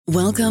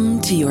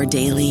Welcome to your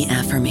daily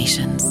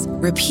affirmations.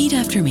 Repeat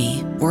after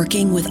me.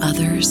 Working with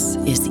others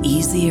is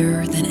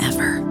easier than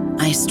ever.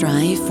 I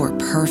strive for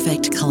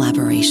perfect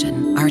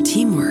collaboration. Our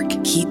teamwork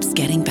keeps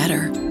getting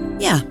better.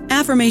 Yeah,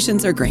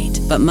 affirmations are great,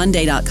 but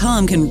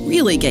Monday.com can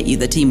really get you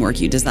the teamwork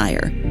you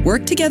desire.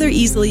 Work together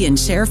easily and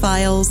share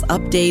files,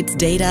 updates,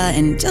 data,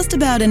 and just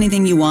about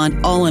anything you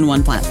want all in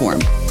one platform.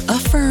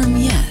 Affirm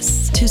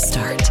yes to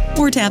start,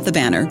 or tap the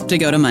banner to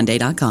go to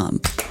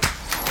Monday.com.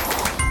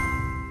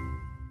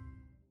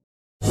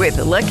 With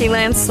the Lucky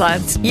Land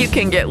Slots, you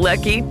can get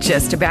lucky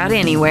just about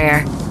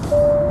anywhere.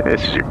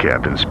 This is your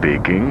captain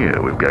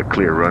speaking. We've got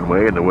clear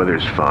runway and the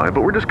weather's fine,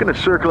 but we're just going to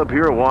circle up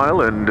here a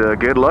while and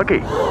get lucky.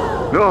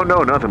 No,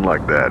 nothing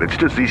like that. It's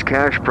just these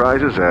cash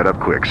prizes add up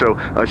quick. So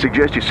I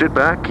suggest you sit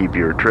back, keep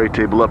your tray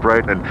table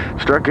upright,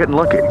 and start getting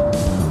lucky.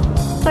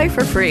 Play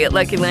for free at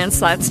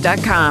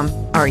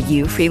LuckyLandSlots.com. Are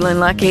you feeling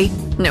lucky?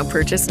 No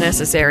purchase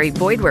necessary.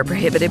 Void where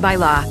prohibited by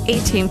law.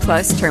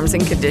 18+ terms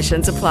and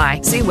conditions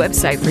apply. See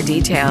website for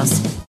details.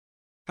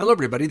 Hello,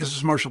 everybody. This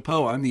is Marshall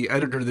Poe. I'm the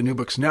editor of the New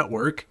Books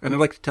Network, and I'd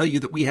like to tell you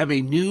that we have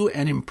a new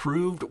and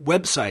improved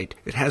website.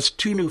 It has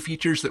 2 new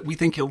features that we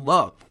think you'll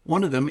love.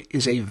 One of them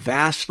is a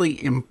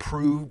vastly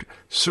improved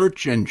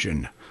search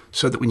engine,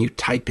 so that when you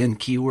type in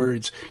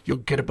keywords, you'll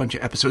get a bunch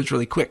of episodes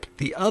really quick.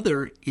 The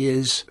other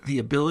is the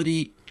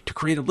ability to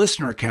create a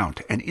listener account.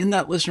 And in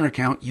that listener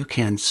account, you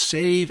can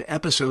save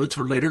episodes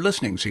for later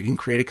listening. So you can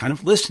create a kind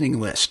of listening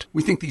list.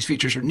 We think these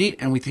features are neat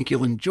and we think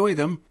you'll enjoy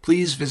them.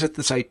 Please visit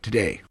the site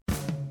today.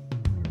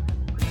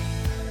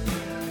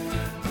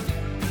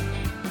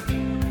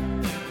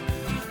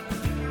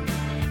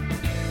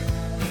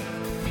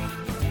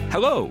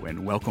 Hello,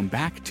 and welcome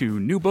back to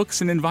New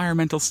Books in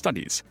Environmental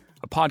Studies,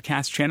 a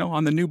podcast channel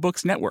on the New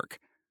Books Network.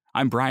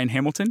 I'm Brian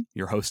Hamilton,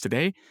 your host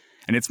today,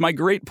 and it's my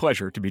great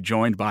pleasure to be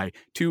joined by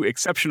 2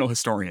 exceptional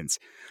historians.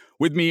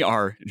 With me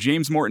are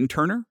James Morton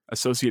Turner,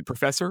 Associate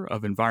Professor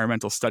of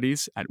Environmental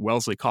Studies at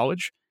Wellesley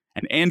College,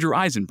 and Andrew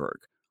Eisenberg,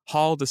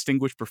 Hall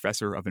Distinguished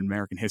Professor of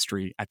American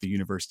History at the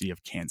University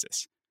of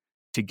Kansas.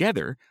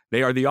 Together,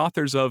 they are the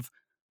authors of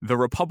The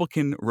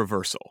Republican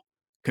Reversal: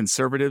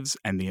 Conservatives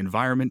and the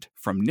Environment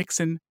from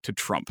Nixon to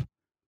Trump,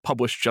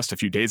 published just a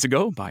few days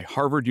ago by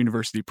Harvard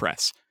University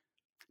Press.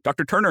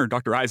 Dr. Turner,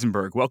 Dr.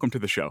 Eisenberg, welcome to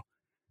the show.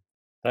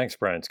 Thanks,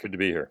 Brian. It's good to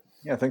be here.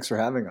 Yeah, thanks for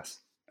having us.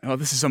 Oh,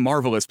 this is a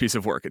marvelous piece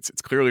of work. It's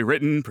clearly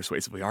written,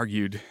 persuasively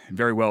argued, and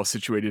very well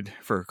situated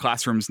for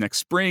classrooms next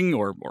spring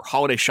or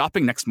holiday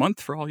shopping next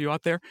month for all you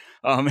out there.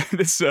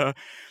 The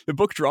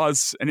book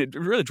draws, and it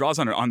really draws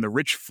on the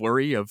rich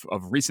flurry of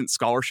recent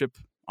scholarship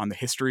on the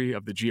history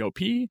of the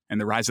GOP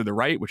and the rise of the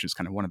right, which is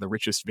kind of one of the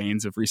richest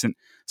veins of recent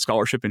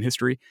scholarship in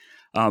history.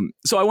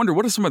 So I wonder,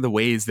 what are some of the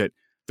ways that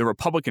the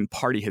Republican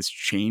Party has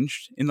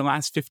changed in the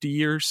last 50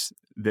 years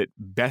that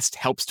best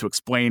helps to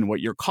explain what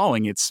you're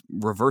calling its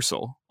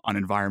reversal on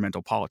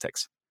environmental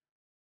politics?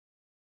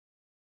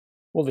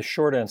 Well, the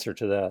short answer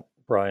to that,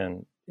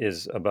 Brian,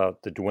 is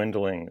about the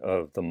dwindling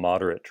of the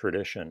moderate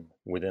tradition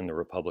within the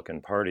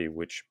Republican Party,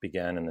 which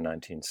began in the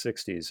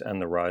 1960s,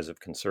 and the rise of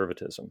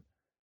conservatism.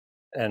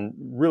 And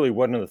really,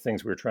 one of the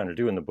things we were trying to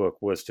do in the book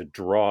was to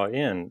draw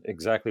in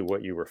exactly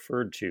what you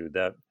referred to,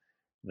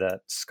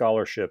 that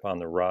scholarship on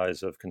the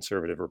rise of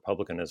conservative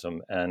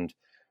republicanism, and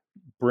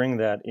bring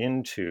that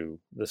into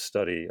the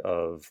study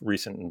of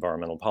recent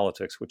environmental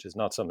politics, which is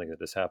not something that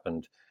has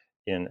happened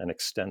in an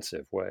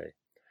extensive way.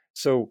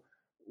 So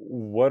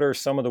what are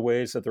some of the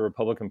ways that the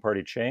Republican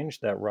Party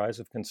changed that rise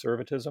of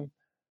conservatism?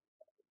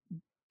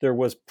 There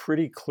was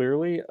pretty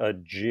clearly a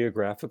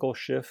geographical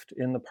shift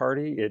in the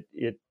party.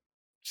 It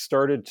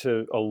started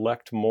to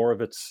elect more of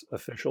its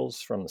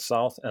officials from the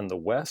South and the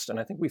West. And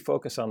I think we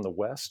focus on the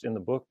West in the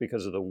book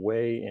because of the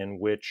way in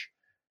which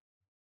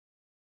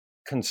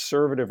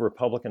conservative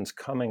Republicans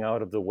coming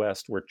out of the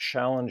West were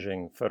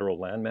challenging federal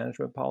land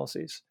management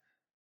policies.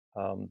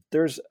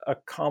 There's a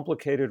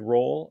complicated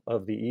role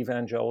of the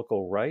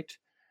evangelical right.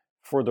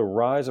 For the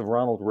rise of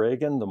Ronald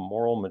Reagan, the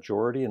moral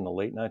majority in the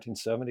late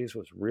 1970s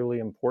was really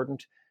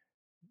important.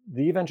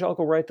 The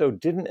evangelical right, though,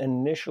 didn't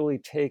initially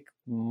take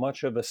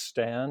much of a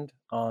stand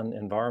on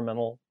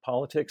environmental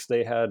politics.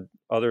 They had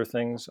other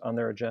things on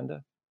their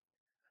agenda.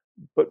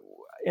 But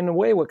in a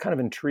way, what kind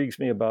of intrigues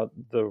me about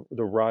the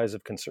rise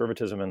of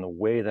conservatism and the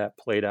way that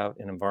played out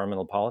in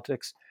environmental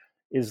politics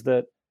is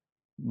that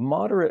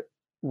moderate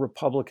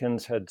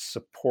Republicans had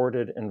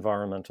supported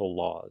environmental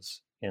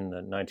laws in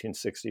the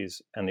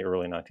 1960s and the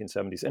early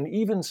 1970s. And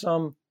even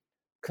some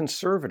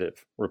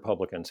conservative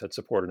Republicans had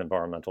supported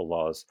environmental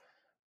laws.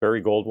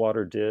 Barry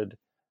Goldwater did.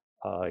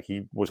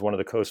 He was one of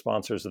the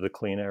co-sponsors of the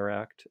Clean Air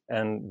Act.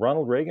 And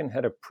Ronald Reagan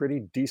had a pretty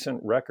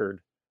decent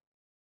record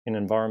in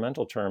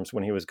environmental terms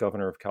when he was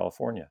governor of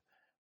California.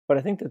 But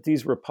I think that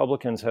these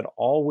Republicans had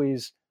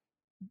always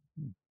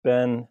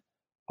been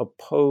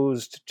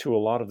opposed to a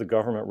lot of the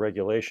government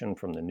regulation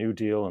from the New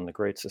Deal and the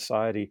Great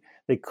Society.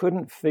 They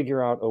couldn't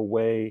figure out a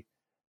way,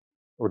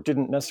 or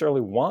didn't necessarily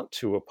want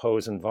to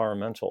oppose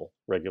environmental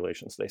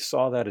regulations. They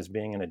saw that as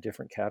being in a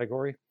different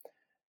category.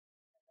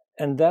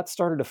 And that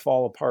started to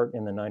fall apart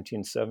in the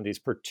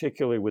 1970s,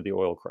 particularly with the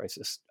oil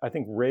crisis. I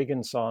think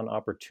Reagan saw an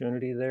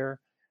opportunity there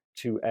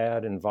to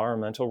add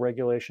environmental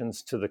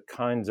regulations to the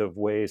kinds of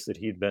ways that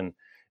he'd been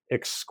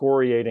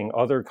excoriating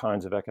other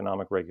kinds of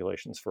economic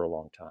regulations for a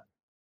long time.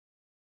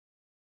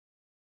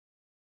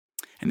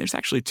 And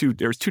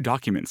there's two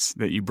documents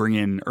that you bring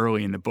in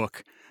early in the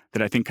book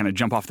that I think kind of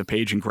jump off the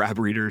page and grab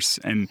readers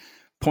and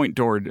point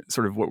toward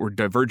sort of what were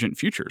divergent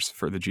futures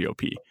for the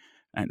GOP.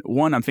 And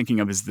one I'm thinking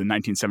of is the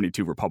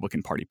 1972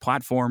 Republican Party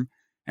platform,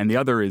 and the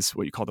other is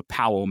what you call the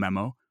Powell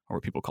Memo, or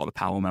what people call the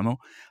Powell Memo.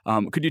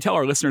 Could you tell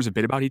our listeners a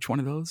bit about each one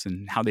of those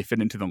and how they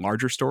fit into the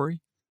larger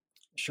story?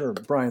 Sure,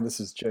 Brian, this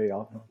is Jay.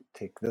 I'll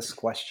take this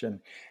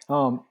question.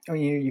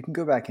 You can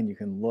go back and you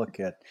can look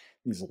at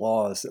these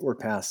laws that were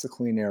passed, the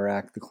Clean Air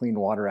Act, the Clean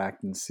Water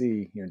Act, and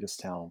see,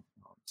 just how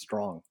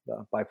strong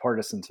the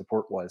bipartisan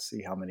support was,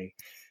 see how many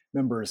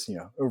members,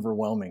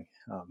 overwhelming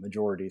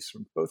majorities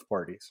from both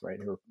parties, right,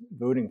 who were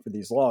voting for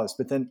these laws.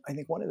 But then I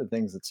think one of the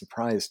things that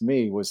surprised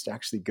me was to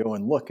actually go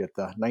and look at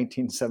the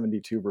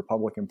 1972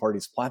 Republican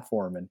Party's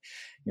platform and,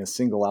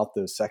 single out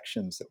those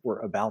sections that were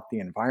about the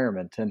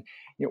environment. And,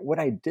 what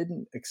I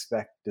didn't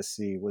expect to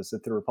see was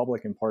that the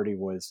Republican Party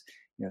was,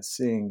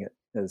 seeing it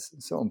as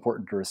so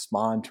important to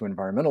respond to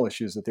environmental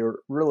issues that they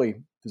were really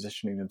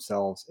positioning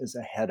themselves as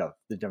ahead of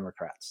the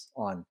Democrats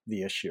on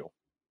the issue.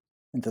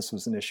 And this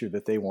was an issue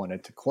that they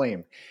wanted to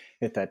claim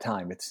at that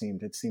time. It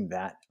seemed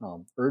that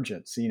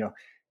urgent. So,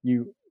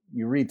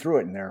 you read through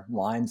it, and there are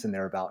lines in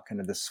there about kind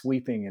of the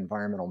sweeping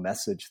environmental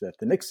message that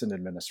the Nixon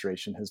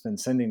administration has been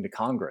sending to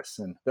Congress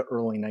in the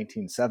early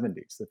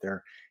 1970s, that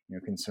they're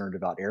concerned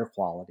about air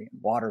quality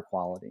and water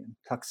quality and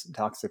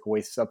toxic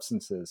waste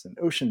substances and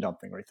ocean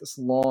dumping, right? This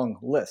long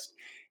list.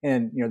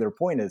 And their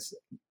point is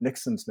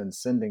Nixon's been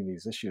sending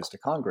these issues to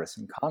Congress,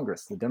 and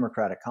Congress, the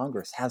Democratic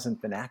Congress,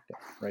 hasn't been acting,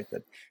 right?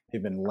 That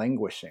they've been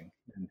languishing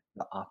in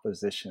the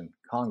opposition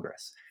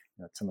Congress.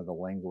 That's some of the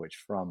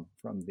language from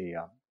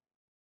the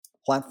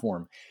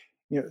platform.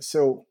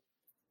 So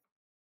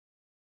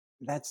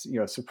that's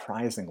a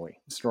surprisingly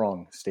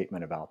strong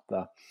statement about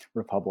the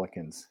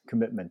Republicans'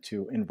 commitment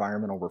to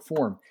environmental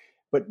reform.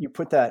 But you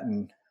put that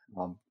in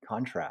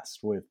contrast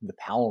with the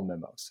Powell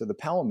Memo. So the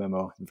Powell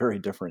Memo, very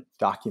different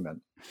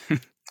document.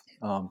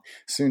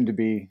 Soon to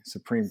be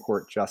Supreme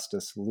Court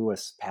Justice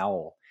Lewis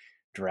Powell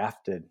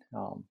drafted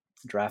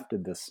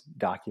this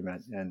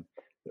document in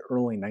the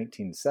early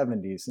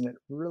 1970s, and it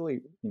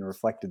really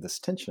reflected this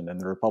tension in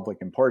the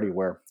Republican Party,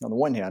 where on the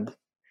one hand,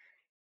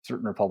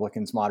 certain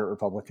Republicans, moderate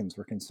Republicans,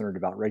 were concerned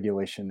about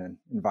regulation and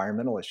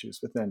environmental issues,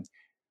 but then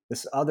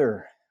this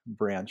other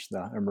branch,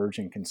 the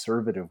emerging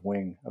conservative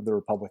wing of the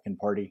Republican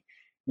Party,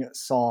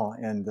 saw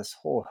in this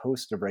whole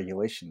host of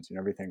regulations,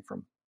 everything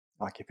from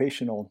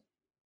occupational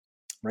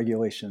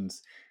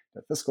regulations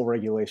to fiscal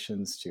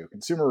regulations to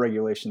consumer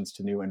regulations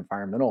to new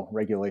environmental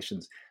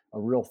regulations, a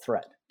real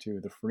threat to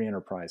the free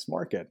enterprise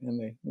market. And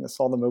they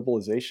saw the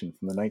mobilization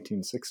from the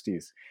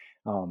 1960s,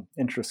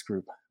 interest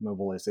group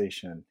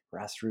mobilization,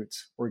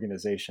 grassroots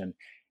organization.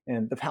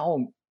 And the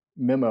Powell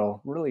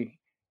Memo really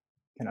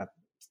kind of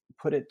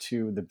put it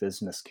to the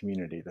business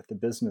community, that the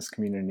business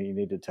community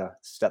needed to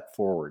step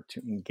forward,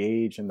 to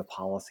engage in the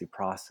policy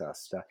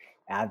process, to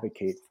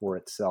advocate for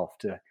itself,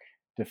 to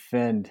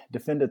defend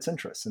its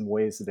interests in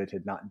ways that it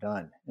had not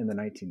done in the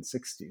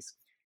 1960s.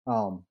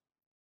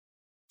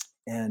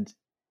 And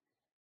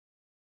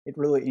it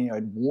really,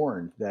 it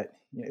warned that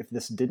if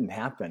this didn't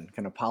happen,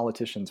 kind of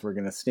politicians were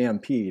going to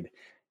stampede,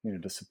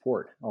 to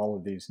support all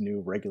of these new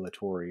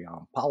regulatory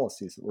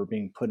policies that were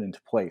being put into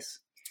place.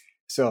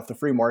 So if the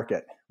free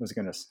market was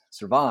going to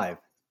survive,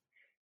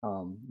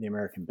 the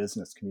American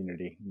business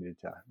community needed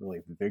to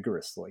really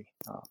vigorously,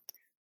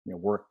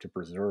 work to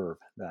preserve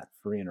that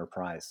free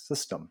enterprise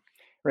system.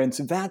 Right, and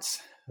so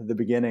that's the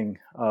beginning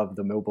of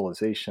the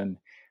mobilization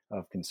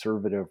of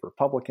conservative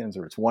Republicans,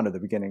 or it's one of the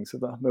beginnings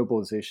of the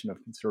mobilization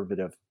of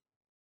conservative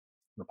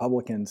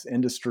Republicans,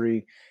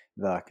 industry,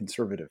 the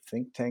conservative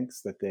think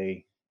tanks that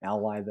they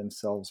ally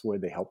themselves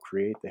with, they help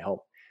create, they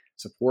help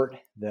support,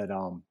 that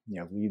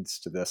leads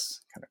to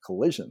this kind of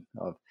collision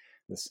of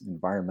this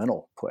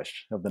environmental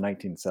push of the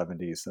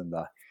 1970s and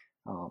the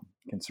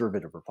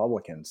conservative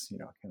Republicans,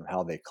 kind of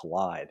how they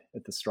collide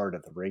at the start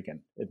of the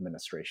Reagan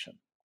administration.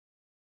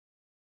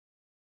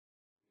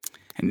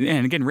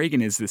 And again,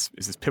 Reagan is this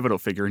pivotal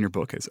figure in your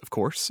book, of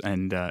course,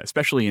 and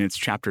especially in its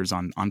chapters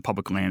on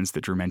public lands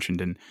that Drew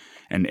mentioned,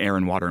 and air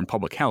and water and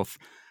public health.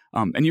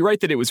 And you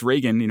write that it was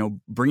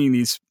Reagan, bringing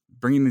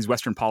these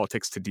Western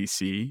politics to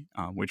D.C.,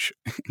 which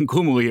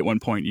gloomily at one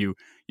point you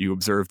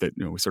observed that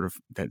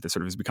that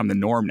sort of has become the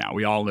norm now.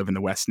 We all live in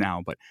the West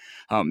now, but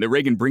that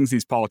Reagan brings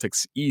these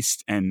politics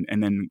east and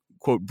then,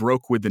 quote,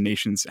 broke with the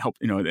nation's help.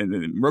 And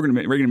the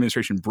Reagan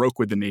administration broke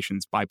with the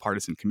nation's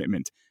bipartisan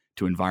commitment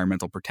to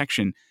environmental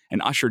protection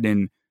and ushered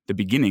in the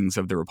beginnings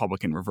of the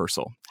Republican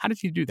reversal. How did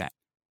he do that?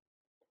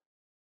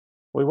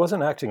 Well, he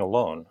wasn't acting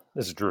alone.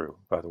 This is Drew,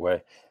 by the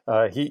way.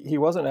 He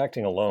wasn't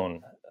acting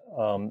alone.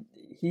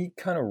 He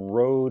kind of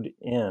rode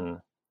in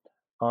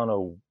on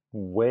a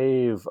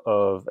wave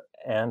of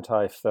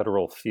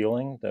anti-federal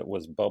feeling that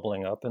was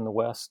bubbling up in the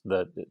West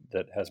that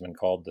has been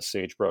called the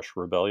Sagebrush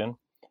Rebellion.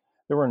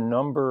 There were a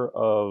number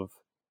of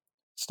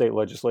state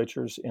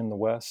legislatures in the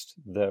West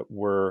that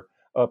were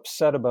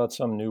upset about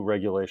some new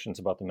regulations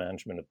about the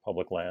management of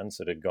public lands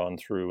that had gone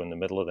through in the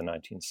middle of the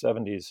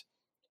 1970s.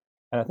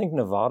 And I think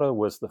Nevada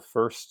was the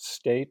first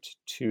state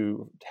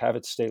to have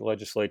its state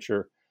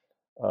legislature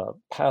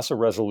pass a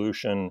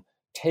resolution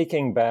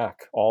taking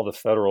back all the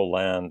federal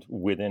land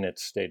within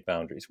its state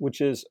boundaries,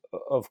 which is,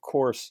 of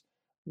course,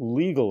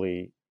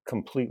 legally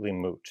completely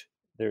moot.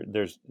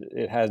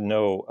 It has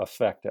no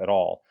effect at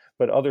all.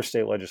 But other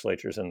state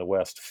legislatures in the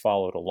West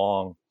followed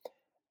along,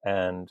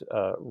 and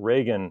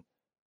Reagan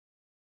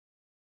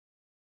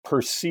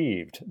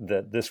perceived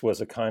that this was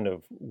a kind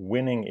of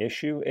winning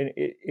issue.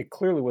 It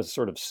clearly was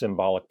sort of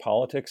symbolic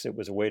politics. It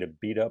was a way to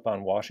beat up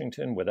on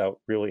Washington without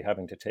really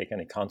having to take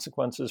any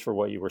consequences for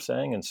what you were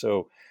saying. And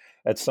so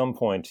at some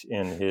point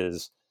in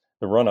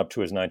the run-up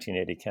to his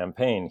 1980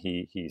 campaign,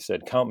 he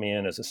said, "Count me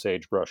in as a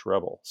sagebrush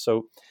rebel."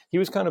 So he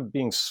was kind of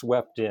being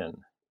swept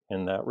in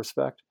that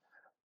respect.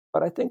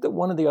 But I think that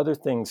one of the other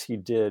things he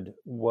did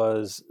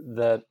was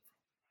that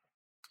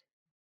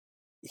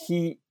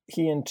he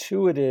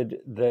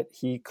intuited that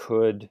he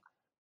could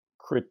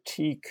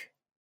critique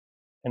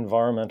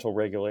environmental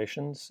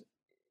regulations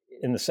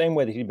in the same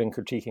way that he'd been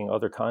critiquing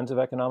other kinds of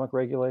economic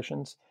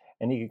regulations.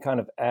 And he could kind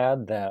of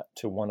add that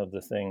to one of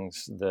the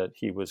things that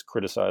he was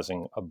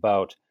criticizing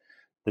about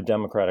the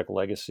Democratic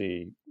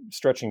legacy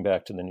stretching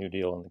back to the New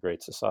Deal and the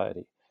Great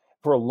Society.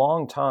 For a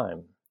long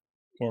time,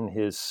 in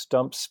his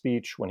stump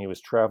speech when he was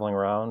traveling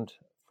around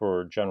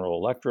for General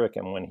Electric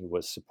and when he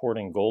was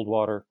supporting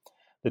Goldwater,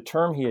 the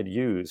term he had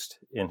used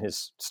in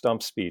his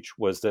stump speech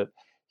was that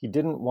he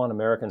didn't want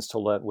Americans to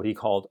let what he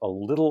called a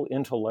little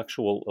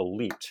intellectual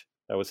elite,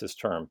 that was his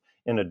term,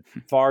 in a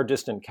far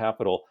distant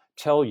capital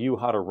tell you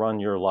how to run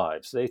your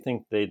lives. They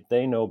think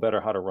they know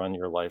better how to run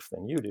your life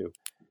than you do.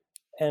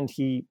 And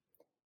he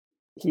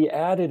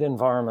added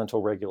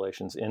environmental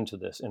regulations into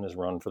this in his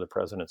run for the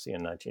presidency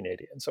in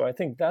 1980. And so I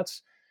think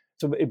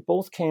so it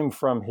both came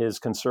from his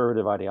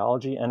conservative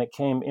ideology, and it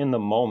came in the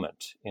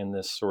moment in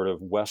this sort of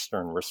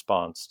Western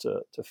response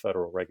to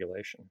federal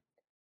regulation.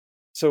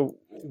 So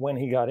when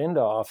he got into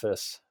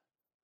office,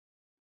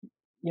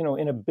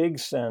 in a big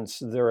sense,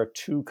 there are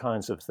two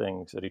kinds of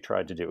things that he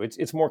tried to do.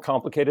 It's more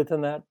complicated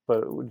than that,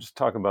 but we'll just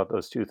talk about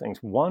those two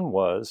things. One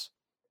was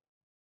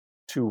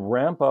to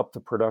ramp up the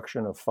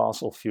production of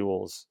fossil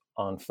fuels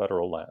on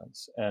federal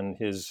lands. And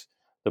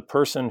the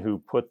person who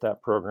put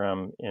that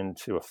program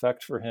into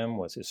effect for him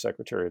was his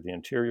Secretary of the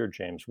Interior,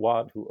 James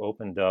Watt, who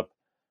opened up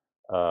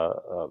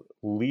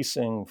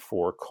leasing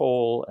for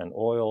coal and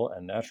oil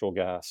and natural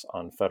gas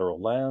on federal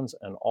lands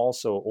and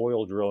also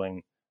oil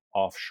drilling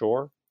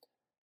offshore.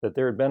 That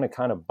there had been a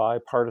kind of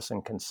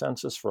bipartisan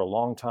consensus for a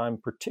long time,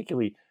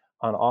 particularly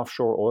on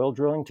offshore oil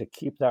drilling, to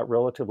keep that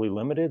relatively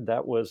limited.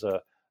 That was a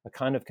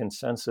kind of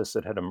consensus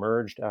that had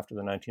emerged after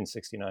the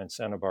 1969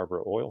 Santa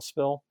Barbara oil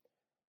spill.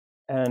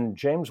 And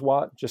James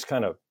Watt just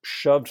kind of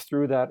shoved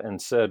through that and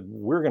said,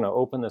 we're going to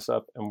open this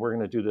up and we're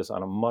going to do this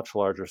on a much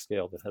larger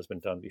scale than has been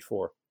done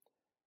before.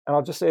 And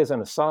I'll just say as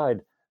an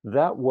aside,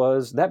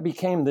 that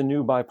became the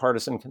new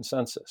bipartisan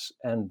consensus.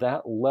 And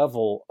that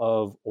level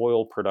of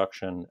oil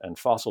production and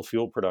fossil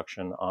fuel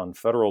production on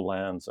federal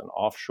lands and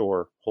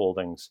offshore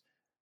holdings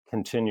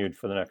continued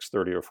for the next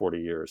 30 or 40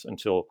 years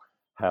until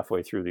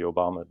halfway through the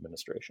Obama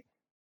administration.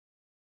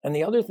 And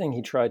the other thing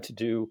he tried to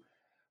do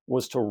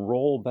was to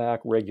roll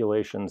back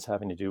regulations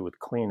having to do with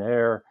clean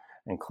air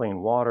and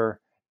clean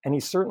water. And he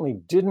certainly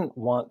didn't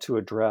want to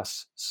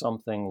address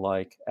something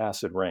like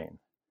acid rain.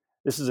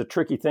 This is a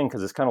tricky thing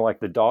because it's kind of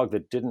like the dog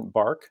that didn't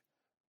bark.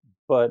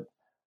 But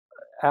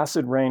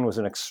acid rain was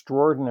an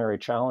extraordinary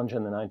challenge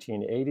in the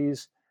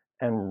 1980s,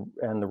 and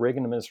the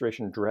Reagan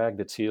administration dragged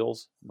its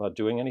heels about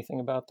doing anything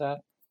about that.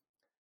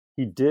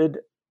 He did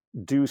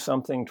do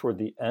something toward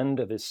the end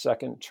of his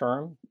second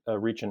term,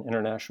 reach an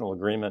international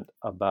agreement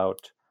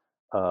about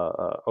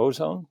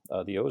ozone,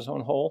 the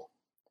ozone hole.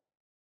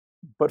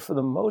 But for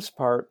the most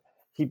part,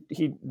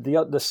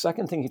 the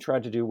second thing he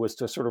tried to do was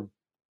to sort of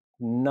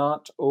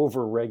not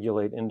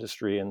over-regulate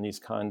industry and these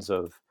kinds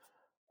of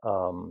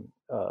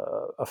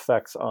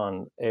effects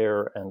on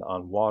air and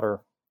on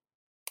water.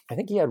 I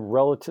think he had,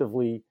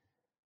 relatively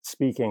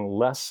speaking,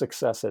 less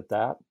success at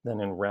that than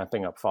in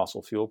ramping up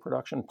fossil fuel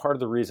production. Part of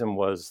the reason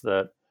was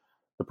that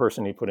the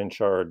person he put in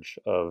charge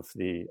of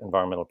the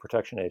Environmental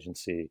Protection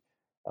Agency,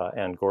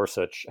 Ann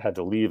Gorsuch, had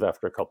to leave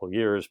after a couple of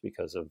years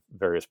because of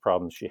various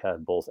problems she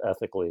had, both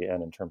ethically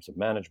and in terms of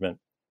management.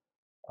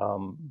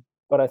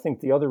 But I think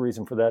the other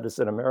reason for that is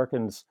that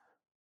Americans,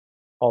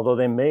 although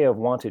they may have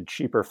wanted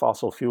cheaper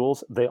fossil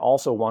fuels, they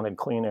also wanted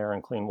clean air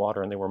and clean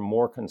water, and they were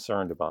more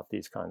concerned about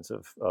these kinds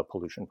of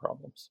pollution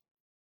problems.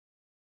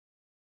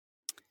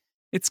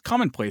 It's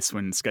commonplace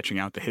when sketching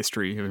out the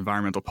history of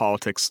environmental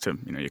politics to,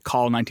 you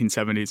call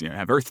 1970s,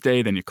 have Earth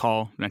Day, then you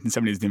call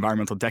 1970s the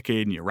environmental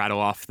decade, and you rattle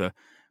off the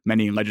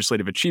many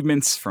legislative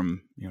achievements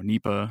from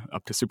NEPA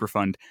up to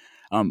Superfund.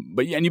 And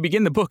you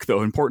begin the book,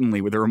 though,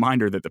 importantly, with a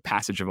reminder that the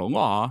passage of a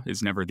law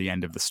is never the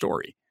end of the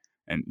story.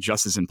 And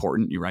just as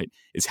important, you write,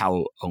 is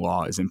how a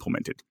law is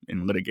implemented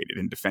and litigated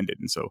and defended.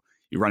 And so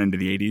you run into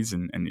the 80s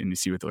and you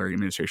see what the Reagan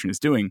administration is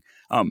doing.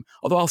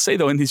 Although I'll say,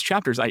 though, in these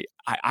chapters,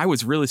 I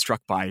was really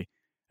struck by,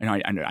 and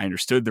I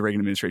understood the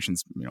Reagan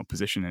administration's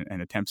position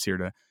and attempts here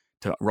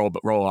to roll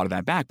a lot of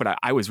that back, but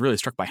I was really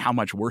struck by how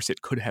much worse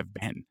it could have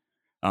been.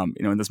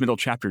 In those middle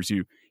chapters,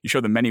 you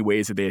show the many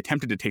ways that they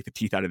attempted to take the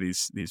teeth out of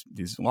these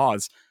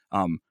laws,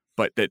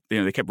 but that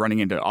they kept running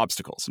into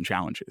obstacles and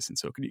challenges. And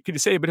so, could you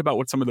say a bit about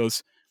what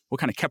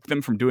kind of kept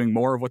them from doing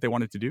more of what they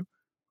wanted to do?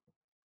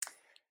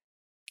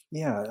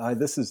 Yeah,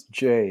 this is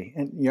Jay,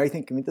 and I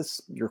think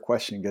your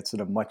question gets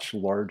at a much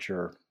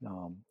larger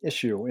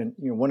issue. And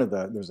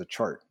there's a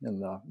chart in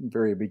the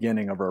very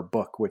beginning of our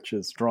book, which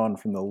is drawn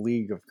from the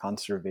League of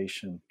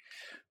Conservation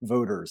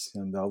Voters,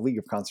 and the League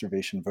of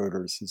Conservation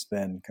Voters has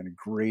been kind of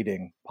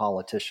grading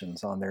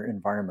politicians on their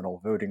environmental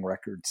voting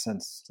record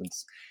since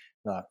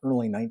the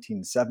early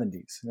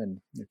 1970s. And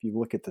if you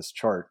look at this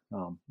chart,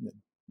 it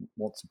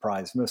won't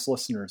surprise most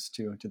listeners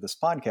to this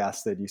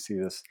podcast that you see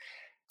this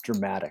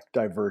dramatic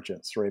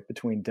divergence, right,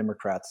 between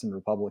Democrats and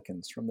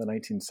Republicans from the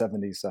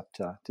 1970s up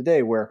to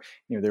today, where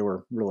they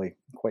were really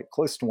quite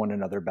close to one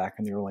another back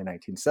in the early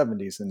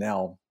 1970s, and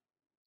now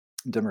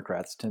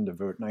Democrats tend to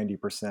vote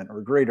 90%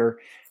 or greater,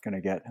 going to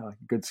get a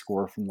good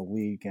score from the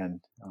league, and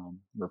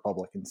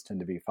Republicans tend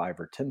to be 5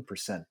 or 10%.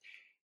 And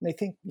I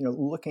think,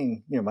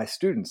 looking, my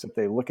students, if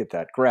they look at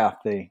that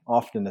graph, they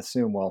often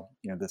assume, well,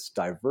 this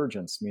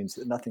divergence means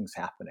that nothing's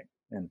happening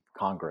in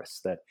Congress,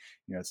 that,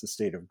 it's a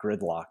state of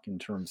gridlock in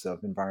terms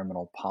of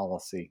environmental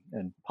policy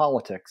and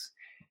politics.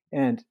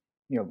 And,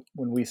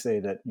 when we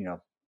say that,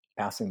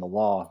 passing the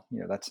law,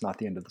 that's not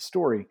the end of the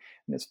story.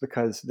 And it's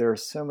because there are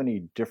so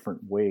many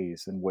different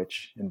ways in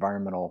which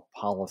environmental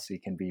policy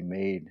can be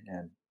made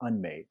and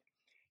unmade.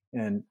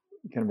 And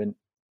kind of been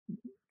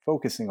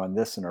focusing on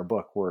this in our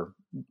book, where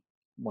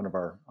one of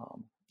our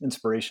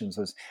inspirations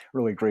was a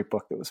really great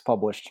book that was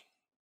published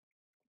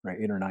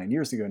 8 or 9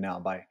 years ago now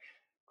by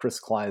Chris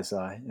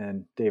Kleiza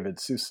and David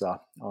Sousa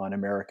on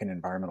American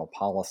environmental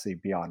policy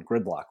beyond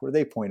gridlock, where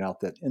they point out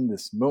that in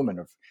this moment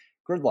of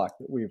gridlock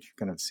that we've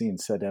kind of seen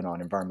set in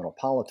on environmental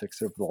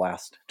politics over the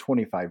last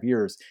 25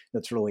 years,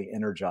 that's really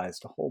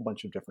energized a whole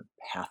bunch of different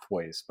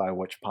pathways by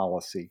which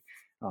policy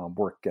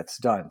work gets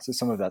done. So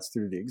some of that's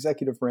through the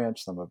executive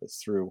branch, some of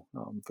it's through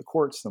the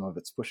courts, some of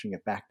it's pushing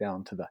it back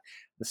down to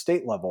the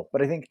state level.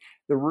 But I think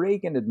the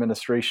Reagan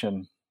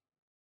administration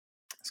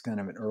is kind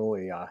of an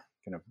early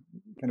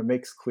kind of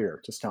makes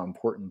clear just how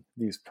important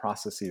these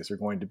processes are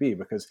going to be,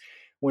 because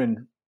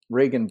when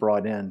Reagan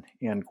brought in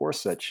Ann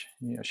Gorsuch,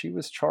 she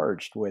was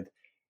charged with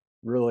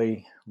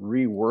really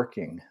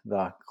reworking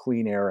the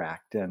Clean Air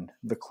Act and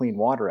the Clean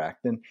Water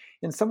Act. And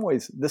in some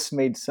ways, this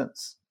made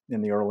sense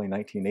in the early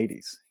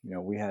 1980s.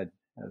 We had,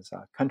 as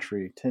a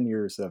country, 10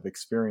 years of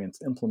experience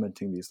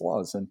implementing these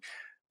laws, and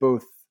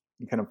both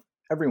kind of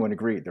everyone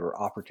agreed there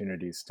were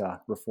opportunities to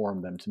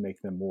reform them, to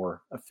make them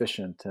more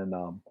efficient and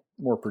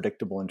more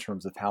predictable in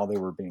terms of how they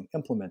were being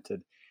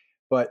implemented.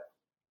 But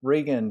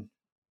Reagan,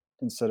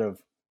 instead of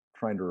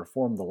trying to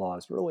reform the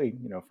laws, really,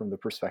 from the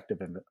perspective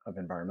of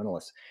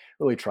environmentalists,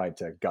 really tried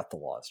to gut the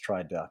laws,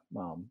 tried to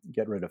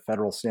get rid of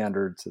federal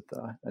standards at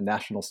the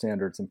national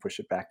standards and push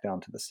it back down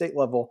to the state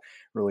level,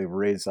 really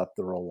raise up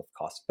the role of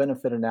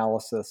cost-benefit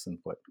analysis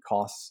and put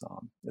costs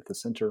at the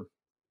center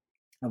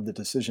of the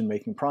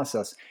decision-making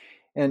process.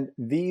 And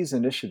these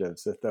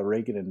initiatives that the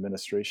Reagan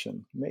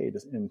administration made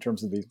in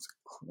terms of these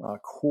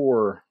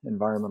core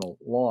environmental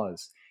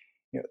laws,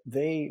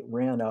 they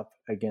ran up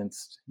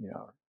against,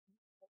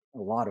 a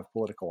lot of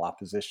political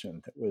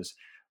opposition that was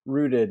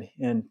rooted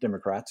in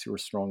Democrats who were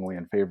strongly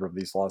in favor of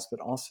these laws, but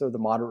also the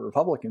moderate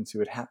Republicans who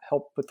had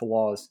helped put the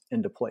laws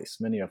into place,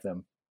 many of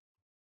them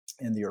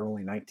in the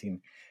early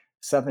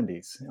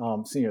 1970s.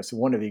 So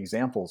one of the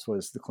examples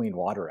was the Clean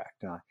Water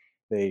Act.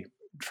 They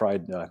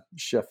tried to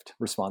shift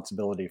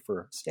responsibility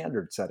for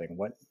standard setting,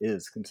 what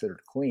is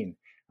considered clean,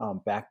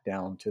 back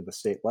down to the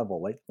state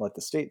level. Let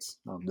the states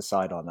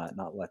decide on that,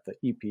 not let the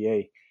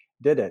EPA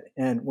did it.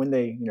 And when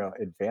they,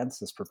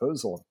 advanced this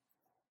proposal,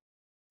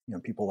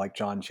 people like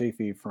John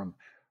Chafee from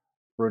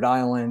Rhode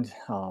Island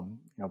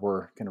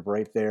were kind of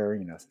right there.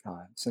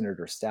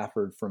 Senator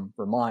Stafford from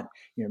Vermont,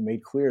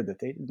 made clear that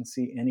they didn't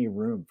see any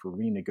room for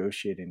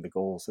renegotiating the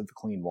goals of the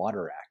Clean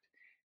Water Act.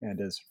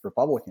 And as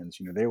Republicans,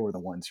 they were the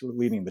ones who were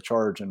leading the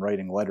charge and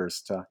writing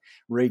letters to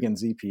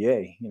Reagan's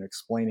EPA,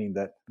 explaining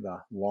that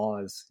the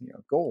law's,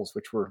 goals,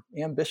 which were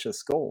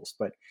ambitious goals,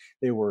 but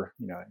they were,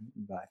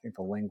 I think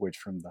the language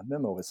from the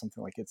memo was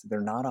something like they're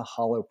not a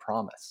hollow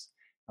promise.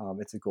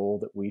 It's a goal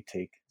that we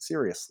take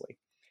seriously.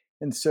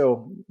 And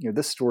so,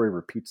 this story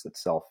repeats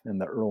itself in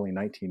the early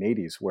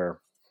 1980s,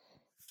 where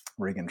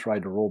Reagan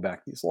tried to roll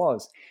back these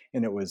laws,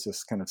 and it was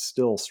this kind of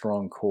still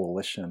strong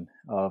coalition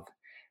of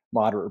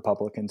moderate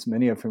Republicans,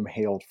 many of whom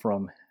hailed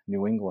from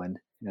New England,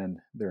 and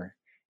their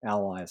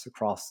allies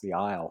across the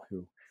aisle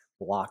who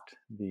blocked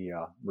the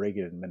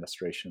Reagan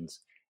administration's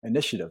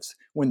initiatives.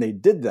 When they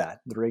did that,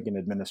 the Reagan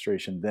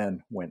administration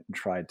then went and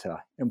tried to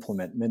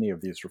implement many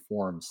of these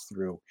reforms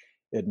through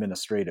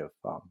administrative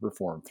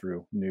reform,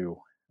 through new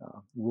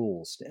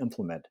rules to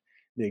implement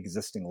the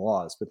existing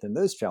laws. But then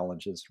those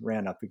challenges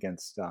ran up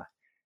against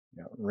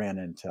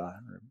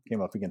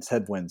came up against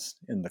headwinds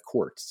in the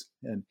courts.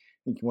 And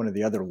I think one of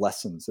the other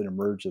lessons that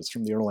emerges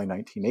from the early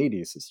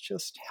 1980s is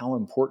just how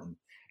important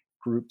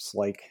groups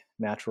like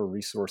Natural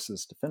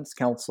Resources Defense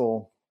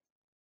Council,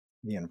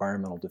 the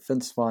Environmental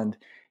Defense Fund,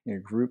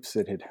 groups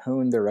that had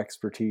honed their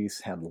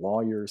expertise, had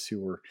lawyers who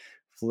were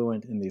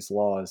fluent in these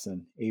laws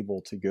and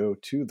able to go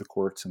to the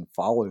courts and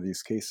follow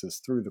these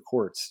cases through the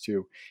courts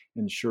to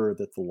ensure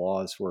that the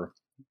laws were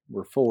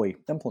fully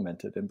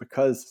implemented. And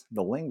because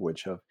the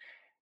language of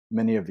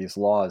many of these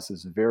laws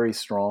is very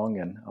strong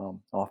and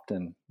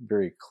often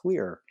very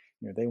clear,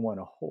 they won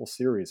a whole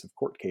series of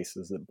court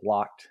cases that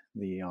blocked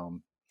the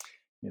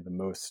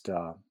most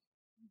kind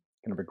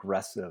of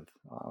aggressive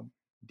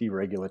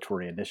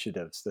deregulatory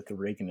initiatives that the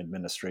Reagan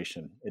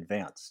administration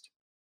advanced.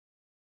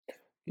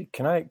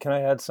 Can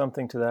I add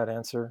something to that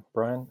answer,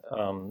 Brian?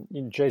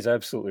 Jay's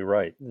absolutely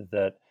right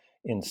that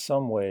in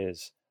some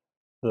ways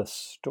the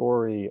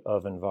story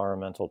of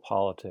environmental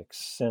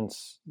politics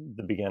since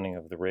the beginning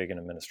of the Reagan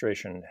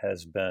administration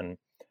has been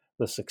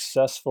the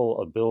successful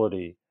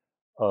ability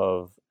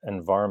of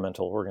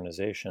environmental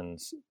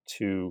organizations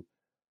to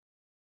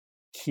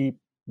keep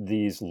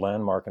these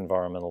landmark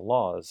environmental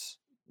laws,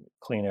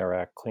 Clean Air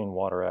Act, Clean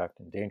Water Act,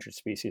 Endangered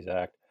Species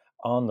Act,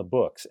 on the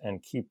books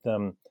and keep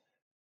them,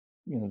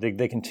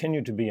 they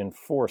continue to be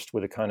enforced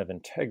with a kind of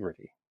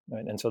integrity,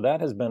 right? And so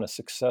that has been a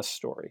success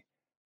story.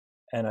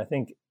 And I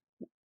think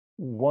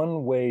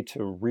one way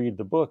to read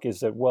the book is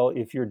that, well,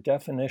 if your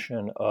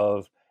definition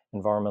of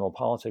environmental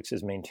politics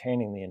is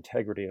maintaining the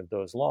integrity of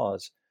those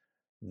laws,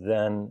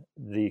 then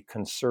the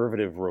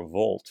conservative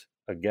revolt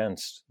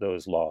against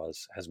those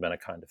laws has been a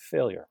kind of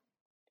failure.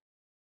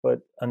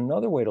 But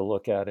another way to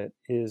look at it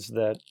is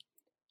that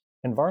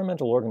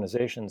environmental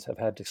organizations have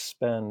had to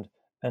spend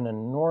an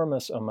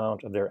enormous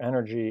amount of their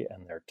energy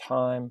and their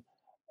time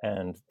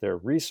and their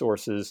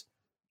resources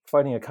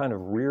fighting a kind of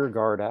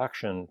rearguard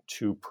action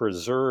to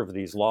preserve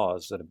these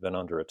laws that have been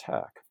under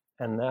attack.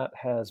 And that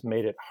has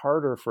made it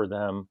harder for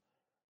them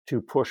to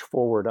push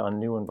forward on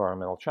new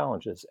environmental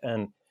challenges.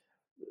 And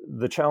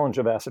the challenge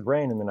of acid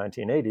rain in the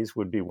 1980s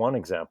would be one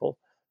example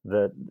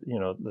that,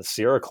 the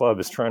Sierra Club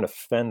is trying to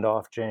fend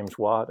off James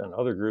Watt, and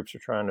other groups are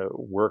trying to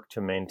work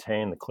to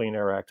maintain the Clean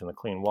Air Act and the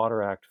Clean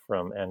Water Act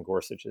from Ann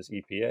Gorsuch's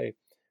EPA.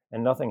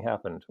 And nothing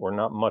happened, or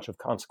not much of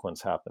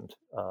consequence happened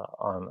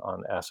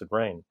on acid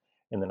rain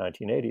in the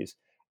 1980s.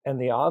 And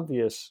the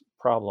obvious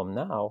problem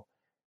now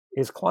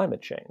is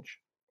climate change,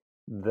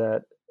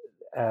 that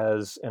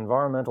as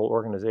environmental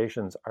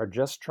organizations are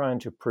just trying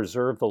to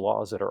preserve the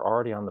laws that are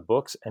already on the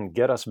books and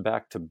get us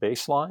back to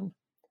baseline,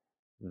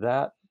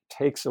 that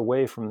takes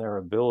away from their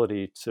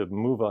ability to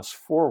move us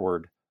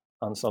forward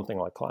on something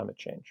like climate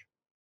change.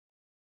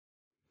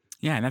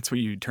 Yeah, and that's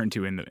what you turn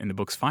to in the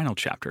book's final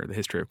chapter, The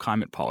History of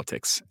Climate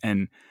Politics.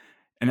 And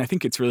I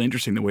think it's really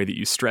interesting the way that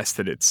you stress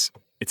that it's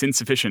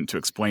insufficient to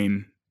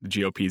explain the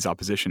GOP's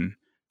opposition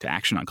to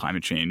action on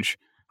climate change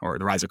or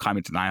the rise of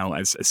climate denial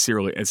as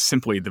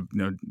simply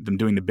them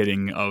doing the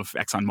bidding of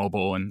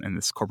ExxonMobil and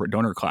this corporate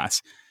donor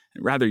class.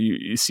 Rather,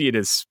 you see it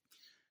as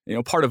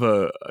part of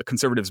a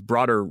conservative's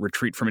broader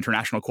retreat from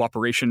international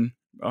cooperation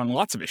on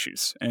lots of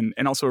issues, and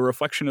also a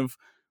reflection of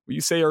what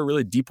you say are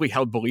really deeply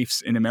held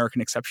beliefs in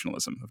American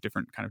exceptionalism of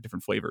different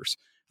flavors.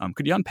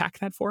 Could you unpack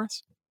that for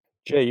us?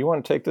 Jay, you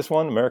want to take this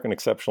one? American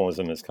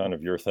exceptionalism is kind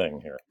of your thing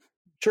here.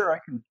 Sure, I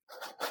can.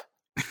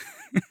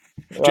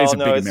 Jay's a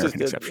big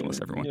American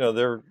exceptionalist,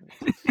 everyone.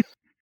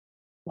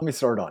 Let me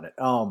start on it,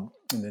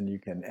 and then you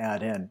can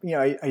add in.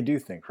 I do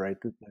think, right,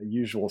 that the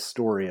usual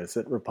story is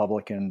that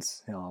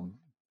Republicans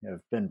have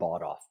been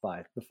bought off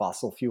by the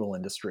fossil fuel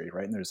industry,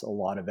 right? And there's a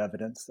lot of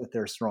evidence that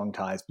there are strong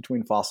ties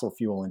between fossil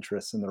fuel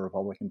interests and the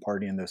Republican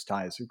Party, and those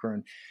ties have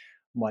grown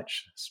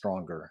much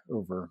stronger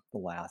over the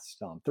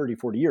last 30,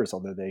 40 years,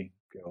 although they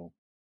go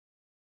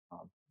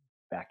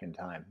back in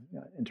time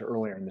into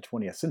earlier in the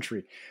 20th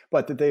century,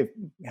 but that they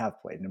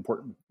have played an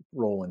important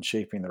role in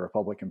shaping the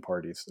Republican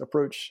Party's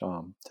approach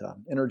to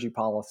energy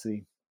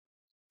policy.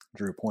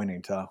 Drew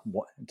pointing to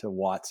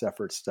Watt's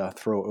efforts to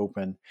throw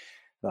open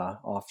the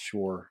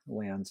offshore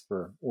lands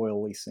for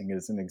oil leasing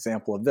is an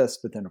example of this,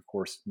 but then of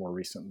course more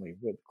recently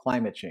with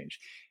climate change.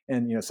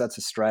 And so that's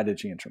a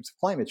strategy in terms of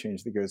climate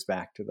change that goes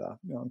back to the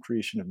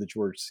creation of the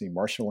George C.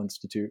 Marshall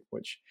Institute,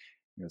 which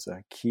is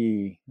a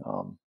key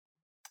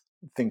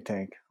think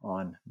tank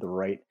on the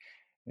right,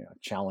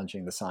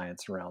 challenging the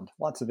science around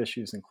lots of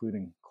issues,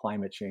 including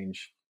climate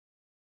change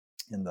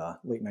in the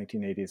late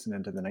 1980s and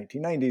into the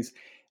 1990s,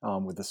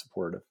 with the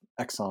support of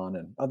Exxon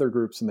and other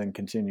groups, and then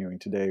continuing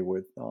today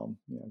with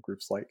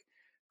groups like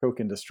Koch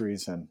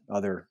Industries and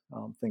other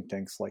think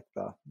tanks like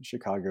the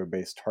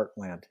Chicago-based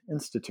Heartland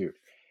Institute.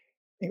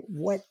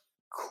 What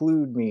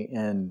clued me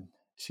in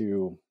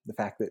to the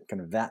fact that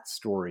kind of that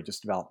story,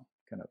 just about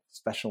kind of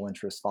special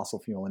interest fossil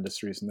fuel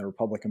industries in the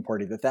Republican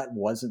Party, that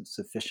wasn't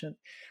sufficient,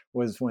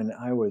 was when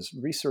I was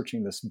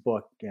researching this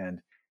book. And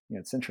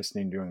it's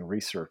interesting doing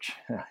research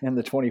in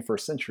the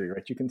 21st century,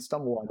 right? You can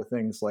stumble onto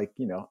things like,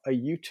 a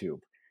YouTube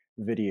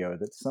video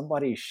that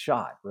somebody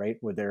shot, right,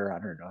 with their, I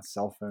don't know,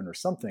 cell phone or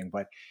something.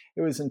 But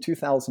it was in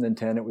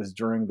 2010. It was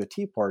during the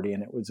Tea Party,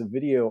 and it was a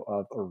video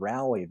of a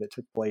rally that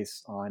took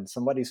place on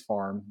somebody's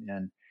farm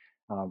in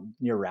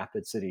near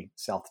Rapid City,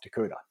 South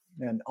Dakota.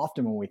 And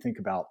often when we think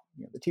about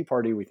the Tea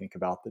Party, we think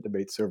about the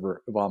debates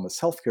over Obama's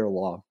healthcare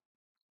law.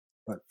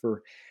 But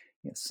for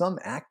some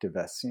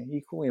activists,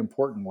 equally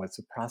important was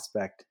the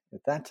prospect at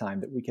that time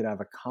that we could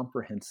have a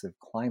comprehensive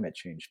climate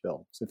change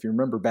bill. So if you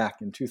remember back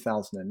in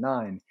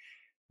 2009,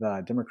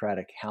 the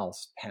Democratic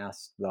House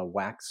passed the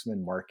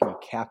Waxman-Markey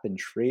Cap and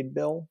Trade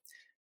Bill,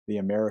 the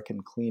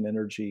American Clean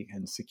Energy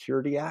and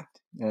Security Act.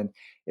 And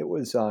it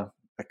was an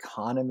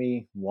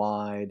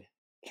economy-wide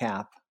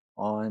cap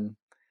on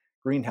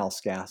greenhouse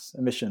gas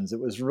emissions.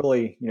 It was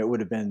really, it would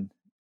have been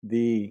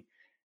the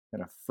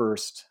kind of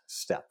first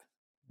step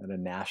at a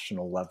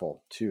national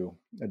level to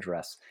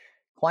address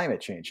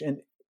climate change.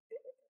 And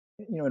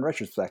in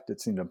retrospect, it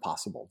seemed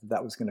impossible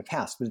that was going to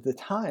pass. But at the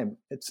time,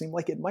 it seemed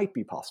like it might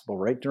be possible,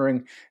 right?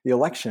 During the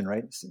election,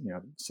 right?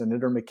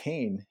 Senator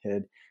McCain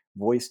had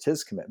voiced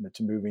his commitment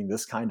to moving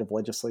this kind of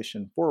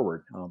legislation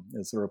forward.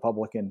 As a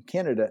Republican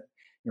candidate,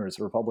 as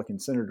a Republican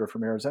senator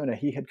from Arizona,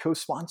 he had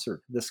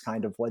co-sponsored this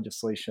kind of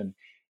legislation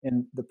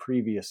in the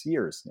previous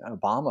years.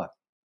 Obama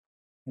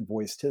had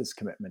voiced his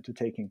commitment to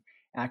taking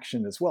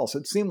action as well. So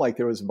it seemed like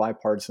there was a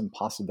bipartisan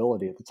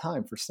possibility at the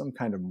time for some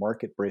kind of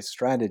market-based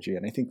strategy.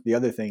 And I think the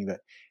other thing that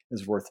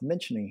is worth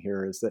mentioning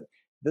here is that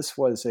this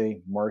was a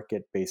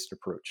market-based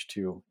approach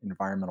to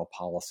environmental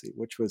policy,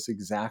 which was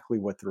exactly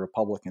what the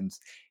Republicans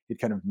had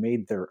kind of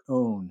made their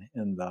own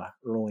in the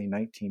early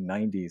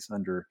 1990s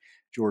under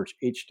George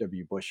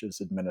H.W.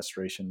 Bush's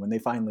administration, when they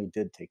finally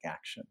did take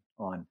action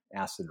on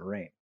acid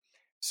rain.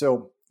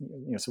 So,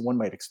 so one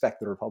might expect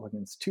the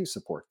Republicans to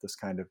support this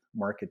kind of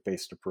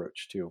market-based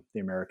approach to the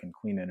American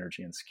Clean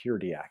Energy and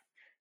Security Act.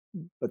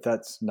 But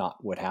that's not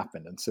what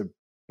happened. And so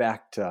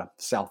back to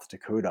South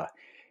Dakota,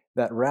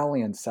 that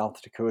rally in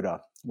South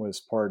Dakota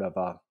was part of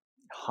a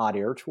hot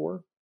air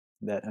tour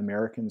that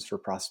Americans for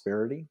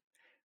Prosperity,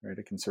 right,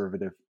 a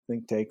conservative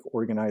think tank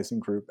organizing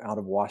group out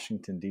of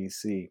Washington,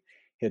 D.C.,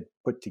 had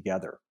put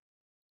together.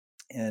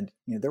 And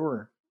there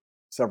were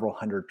several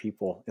hundred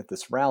people at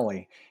this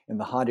rally, and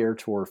the hot air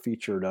tour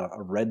featured a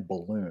red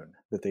balloon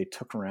that they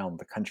took around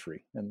the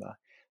country in the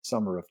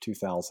summer of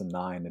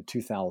 2009 and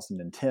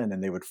 2010,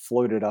 and they would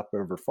float it up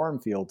over farm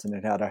fields, and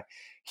it had a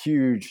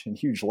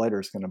huge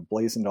letters kind of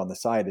blazoned on the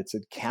side. It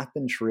said, "Cap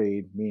and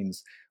trade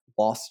means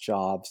lost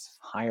jobs,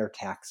 higher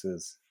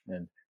taxes,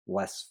 and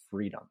less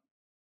freedom."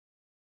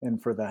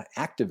 And for the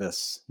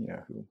activists,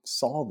 who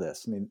saw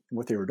this,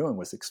 what they were doing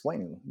was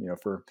explaining,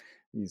 for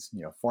these,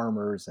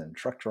 farmers and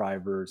truck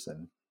drivers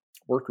and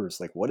workers,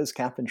 like, what does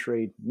cap and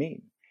trade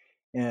mean?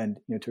 And,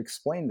 to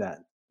explain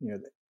that,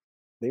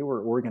 they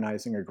were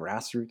organizing a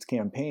grassroots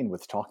campaign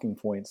with talking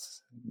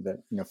points that,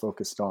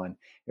 focused on,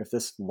 if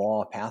this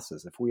law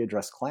passes, if we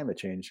address climate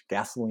change,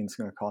 gasoline's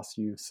going to cost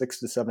you $6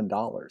 to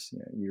 $7.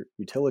 Your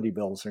utility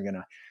bills are going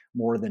to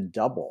more than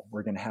double.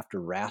 We're going to have to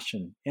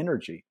ration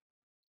energy.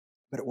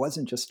 But it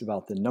wasn't just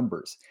about the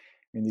numbers.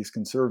 These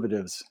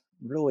conservatives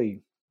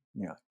really,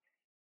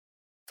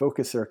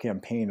 focus their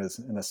campaign as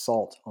an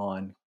assault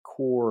on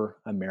core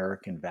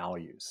American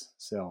values.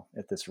 So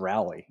at this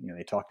rally,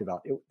 they talked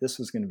about this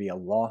was going to be a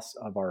loss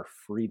of our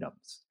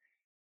freedoms.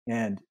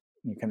 And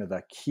kind of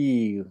the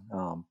key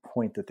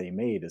point that they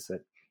made is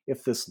that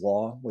if this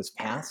law was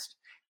passed,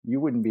 you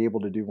wouldn't be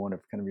able to do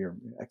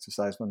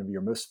exercise one of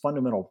your most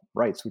fundamental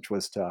rights, which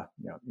was to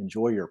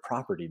enjoy your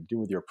property, do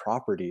with your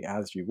property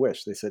as you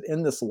wish. They said,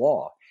 in this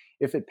law,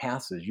 if it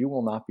passes, you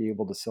will not be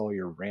able to sell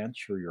your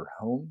ranch or your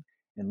home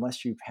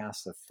unless you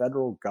pass the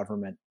federal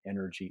government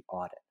energy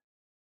audit.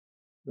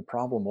 The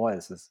problem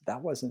is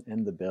that wasn't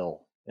in the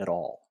bill at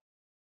all.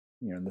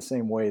 In the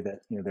same way that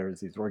there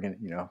was these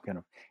kind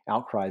of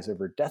outcries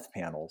over death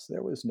panels,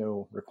 there was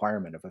no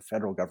requirement of a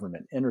federal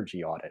government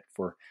energy audit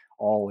for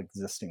all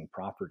existing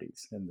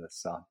properties in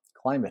this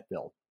climate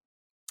bill.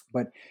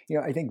 But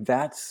I think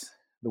that's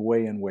the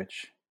way in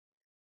which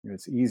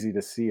it's easy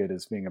to see it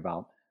as being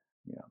about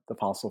the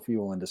fossil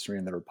fuel industry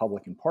and the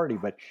Republican Party,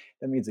 but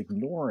that means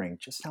ignoring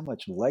just how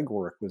much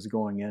legwork was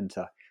going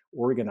into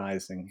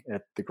organizing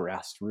at the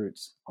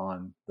grassroots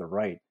on the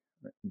right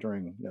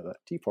during the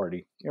Tea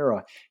Party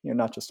era,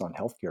 not just on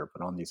healthcare,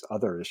 but on these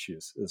other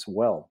issues as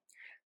well.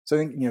 So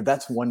I think,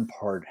 that's one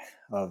part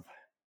of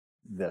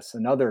this.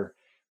 Another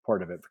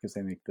part of it, because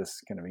they make this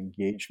kind of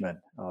engagement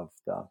of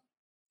the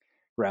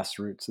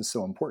grassroots is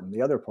so important.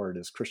 The other part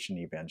is Christian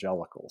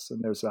evangelicals.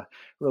 And there's a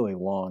really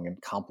long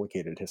and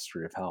complicated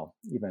history of how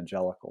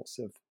evangelicals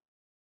have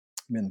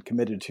been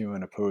committed to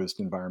and opposed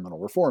environmental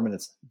reform, and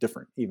it's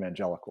different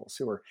evangelicals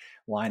who are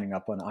lining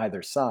up on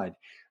either side.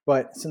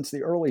 But since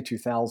the early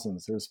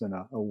 2000s, there's been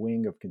a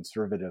wing of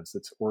conservatives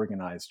that's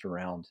organized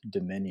around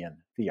dominion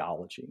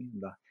theology.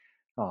 The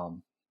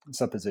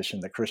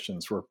supposition that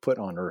Christians were put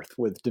on earth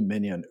with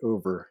dominion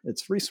over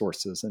its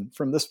resources. And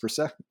from this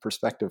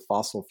perspective,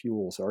 fossil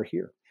fuels are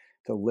here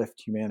to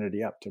lift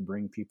humanity up, to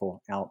bring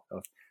people out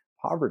of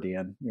poverty.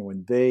 And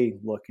when they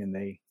look and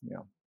they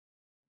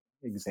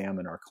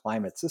examine our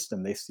climate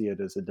system, they see it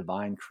as a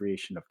divine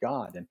creation of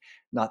God and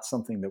not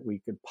something that we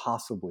could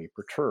possibly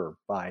perturb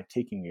by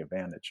taking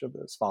advantage of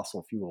those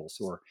fossil fuels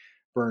or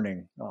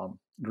burning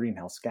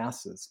greenhouse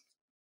gases.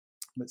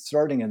 But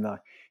starting in the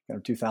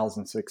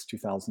 2006,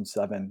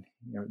 2007,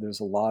 there's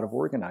a lot of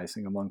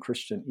organizing among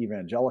Christian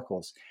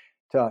evangelicals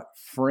to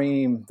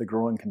frame the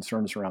growing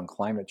concerns around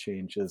climate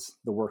change as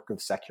the work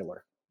of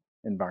secular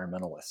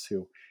environmentalists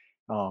who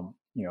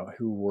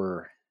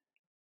were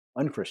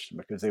unchristian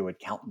because they would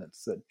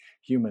countenance that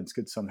humans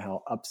could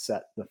somehow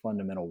upset the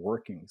fundamental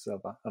workings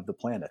of the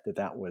planet,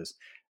 that was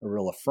a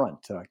real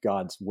affront to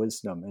God's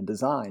wisdom and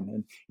design.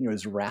 And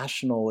as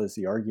rational as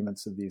the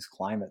arguments of these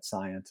climate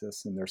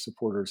scientists and their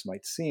supporters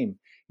might seem,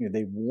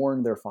 they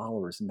warn their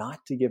followers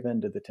not to give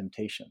in to the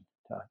temptation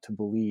to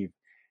believe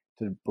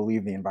the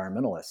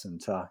environmentalists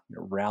and to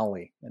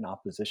rally in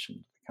opposition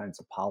to the kinds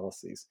of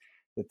policies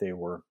that they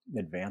were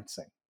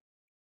advancing.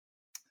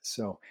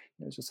 So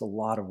there's just a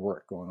lot of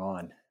work going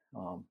on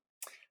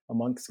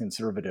amongst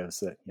conservatives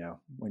that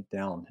went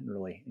down and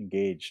really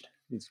engaged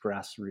these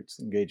grassroots,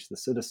 engaged the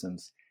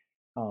citizens.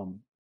 To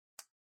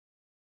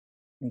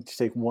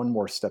take one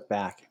more step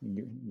back,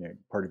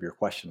 part of your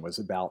question was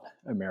about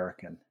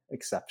American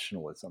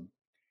exceptionalism,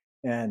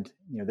 and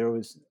there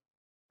was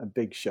a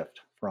big shift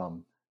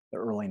from the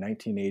early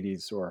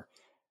 1980s or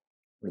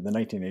the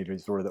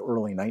 1980s or the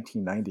early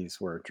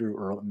 1990s, where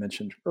Drew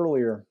mentioned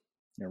earlier,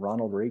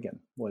 Ronald Reagan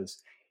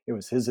it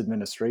was his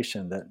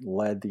administration that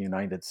led the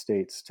United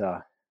States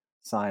to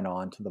sign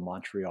on to the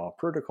Montreal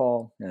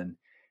Protocol and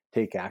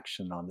take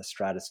action on the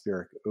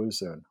stratospheric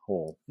ozone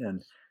hole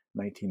in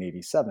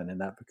 1987.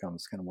 And that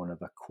becomes kind of one of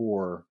the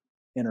core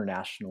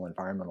international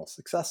environmental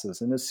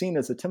successes and is seen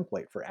as a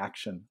template for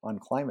action on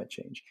climate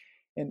change.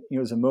 And it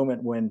was a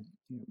moment when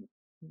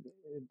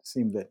it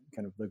seemed that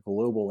kind of the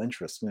global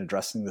interest in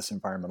addressing this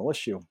environmental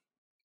issue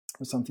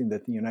was something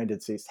that the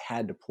United States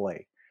had to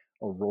play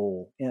a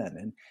role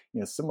in.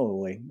 And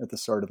similarly, at the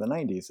start of the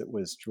 90s, it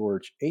was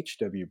George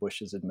H.W.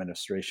 Bush's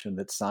administration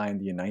that signed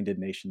the United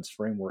Nations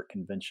Framework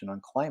Convention on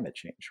Climate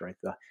Change, right?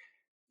 The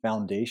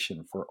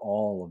foundation for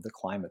all of the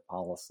climate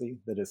policy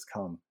that has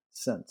come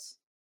since.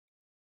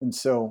 And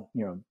so,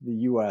 the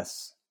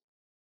U.S.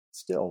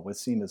 still was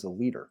seen as a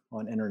leader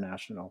on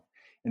international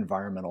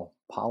environmental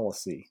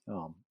policy,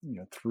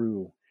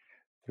 through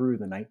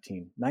the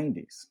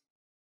 1990s.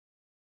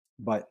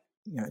 But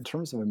in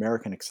terms of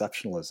American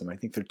exceptionalism, I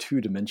think there are two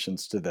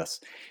dimensions to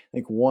this. I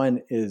think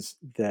one is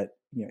that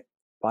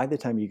by the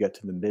time you get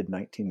to the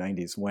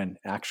mid-1990s, when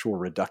actual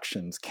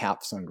reductions,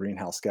 caps on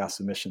greenhouse gas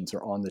emissions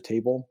are on the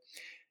table,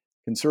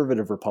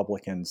 conservative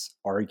Republicans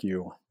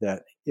argue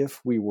that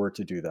if we were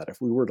to do that, if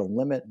we were to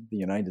limit the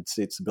United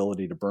States'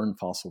 ability to burn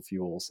fossil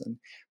fuels and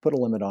put a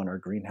limit on our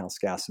greenhouse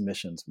gas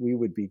emissions, we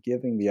would be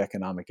giving the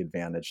economic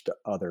advantage to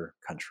other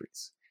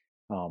countries.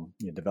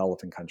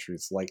 Developing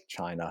countries like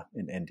China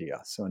and India.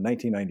 So in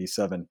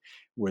 1997,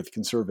 with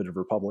conservative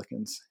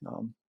Republicans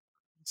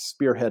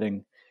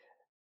spearheading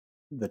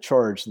the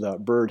charge, the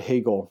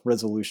Byrd-Hagel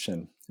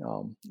resolution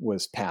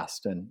was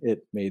passed, and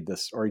it made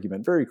this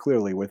argument very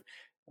clearly with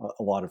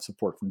a lot of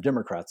support from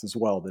Democrats as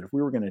well, that if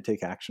we were going to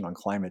take action on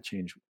climate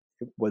change,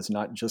 it was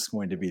not just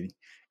going to be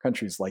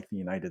countries like the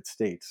United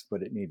States,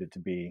 but it needed to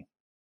be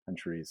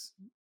countries,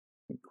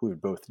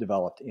 include both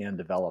developed and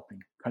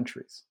developing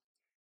countries.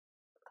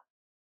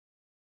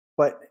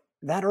 But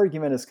that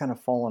argument has kind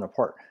of fallen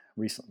apart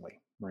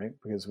recently, right?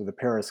 Because with the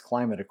Paris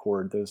Climate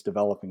Accord, those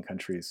developing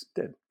countries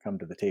did come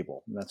to the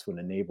table. And that's what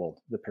enabled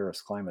the Paris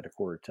Climate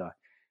Accord to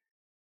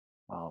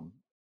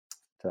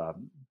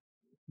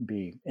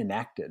be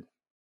enacted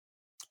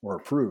or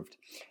approved.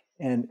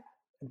 And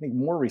I think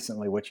more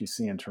recently, what you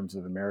see in terms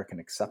of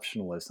American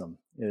exceptionalism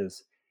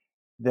is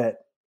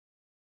that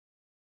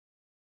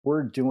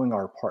we're doing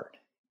our part.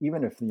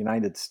 Even if the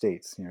United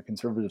States,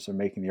 conservatives are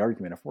making the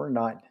argument, if we're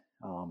not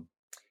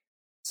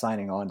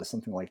signing on to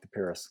something like the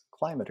Paris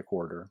Climate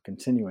Accord or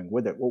continuing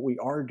with it, what we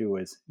are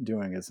doing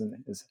is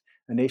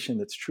a nation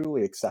that's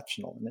truly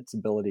exceptional in its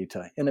ability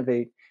to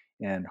innovate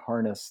and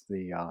harness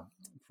the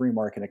free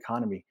market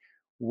economy.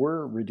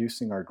 We're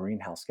reducing our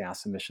greenhouse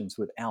gas emissions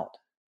without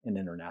an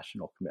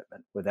international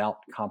commitment, without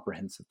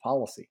comprehensive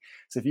policy.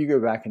 So if you go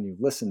back and you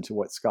listen to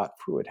what Scott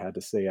Pruitt had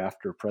to say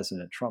after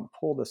President Trump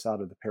pulled us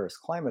out of the Paris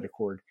Climate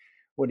Accord,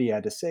 what he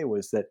had to say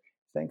was that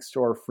thanks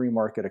to our free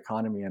market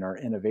economy and our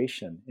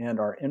innovation and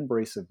our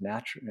embrace of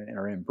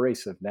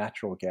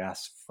natural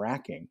gas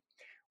fracking,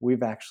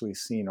 we've actually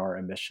seen our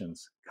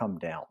emissions come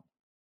down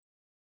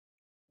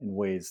in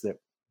ways that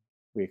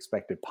we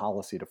expected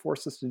policy to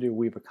force us to do.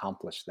 We've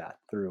accomplished that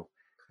through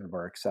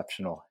our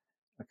exceptional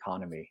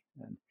economy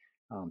and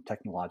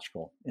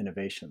technological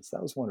innovations.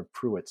 That was one of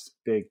Pruitt's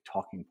big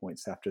talking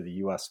points after the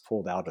U.S.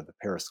 pulled out of the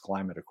Paris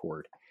Climate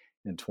Accord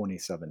in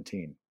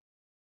 2017.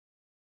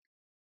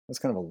 That's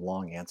kind of a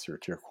long answer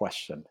to your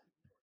question.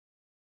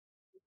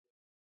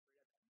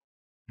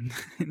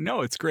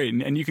 No, it's great.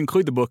 And you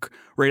conclude the book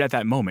right at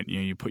that moment.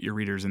 You put your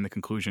readers in the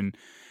conclusion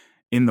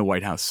in the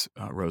White House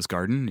Rose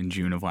Garden in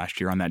June of last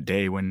year, on that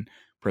day when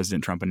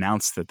President Trump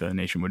announced that the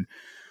nation would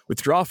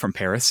withdraw from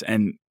Paris.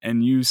 And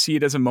you see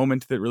it as a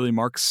moment that really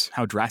marks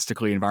how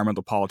drastically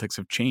environmental politics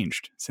have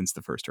changed since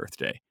the first Earth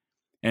Day.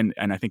 And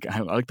I think I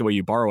like the way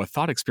you borrow a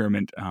thought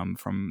experiment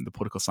from the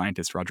political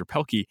scientist Roger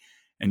Pelkey,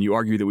 and you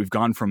argue that we've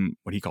gone from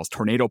what he calls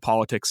tornado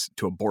politics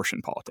to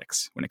abortion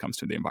politics when it comes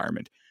to the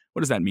environment. What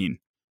does that mean?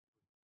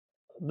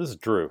 This is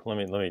Drew. Let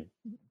me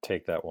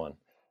take that one.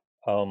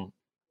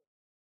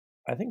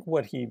 I think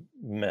what he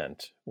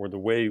meant, or the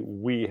way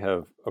we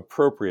have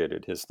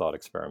appropriated his thought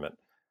experiment,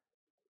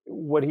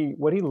 what he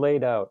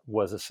laid out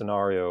was a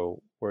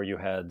scenario where you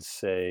had,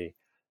 say,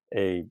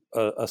 a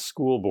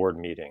school board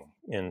meeting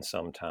in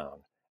some town,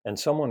 and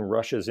someone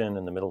rushes in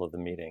the middle of the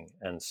meeting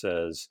and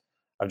says,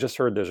 "I've just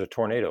heard there's a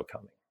tornado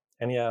coming."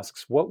 And he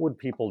asks, what would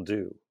people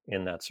do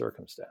in that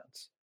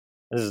circumstance?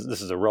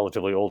 This is a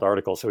relatively old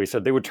article. So he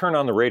said they would turn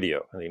on the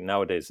radio. I mean,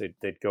 nowadays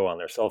they'd go on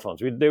their cell phones.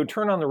 They would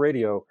turn on the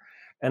radio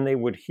and they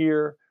would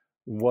hear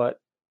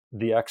what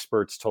the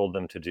experts told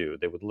them to do.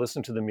 They would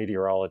listen to the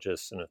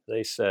meteorologists. And if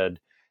they said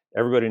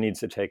everybody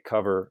needs to take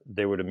cover,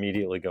 they would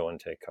immediately go and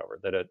take cover.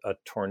 That a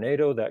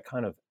tornado, that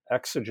kind of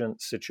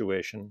exigent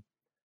situation,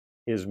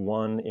 is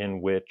one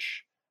in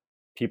which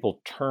people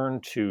turn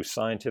to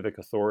scientific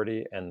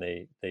authority and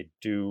they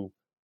do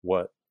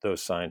what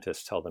those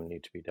scientists tell them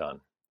need to be done.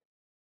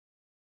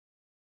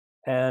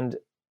 And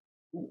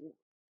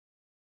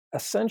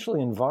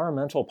essentially,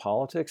 environmental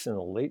politics in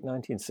the late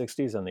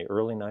 1960s and the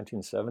early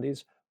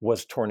 1970s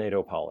was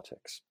tornado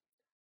politics.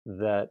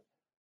 That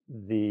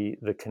the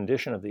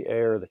condition of the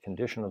air, the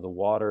condition of the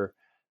water,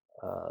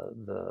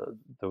 the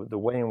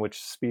way in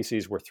which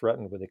species were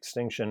threatened with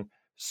extinction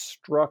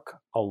struck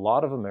a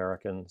lot of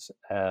Americans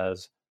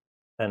as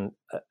an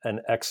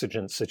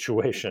exigent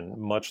situation,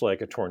 much like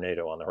a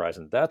tornado on the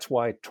horizon. That's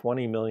why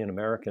 20 million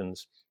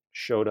Americans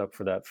showed up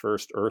for that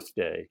first Earth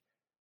Day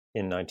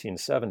in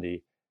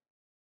 1970,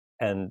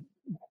 and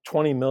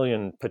 20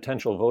 million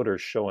potential voters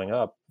showing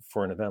up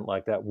for an event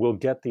like that will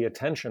get the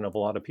attention of a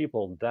lot of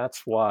people.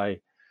 That's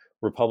why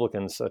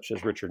Republicans such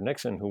as Richard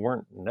Nixon, who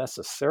weren't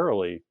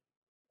necessarily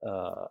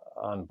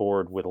on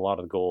board with a lot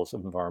of the goals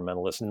of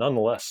environmentalists,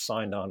 nonetheless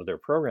signed on to their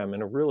program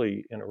in a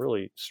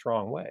really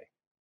strong way.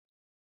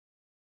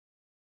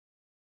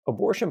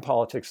 Abortion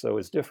politics, though,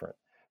 is different.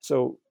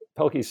 So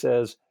Pelkey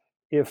says,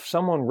 if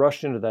someone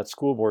rushed into that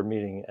school board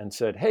meeting and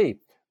said, "Hey,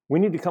 we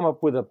need to come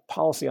up with a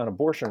policy on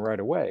abortion right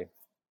away,"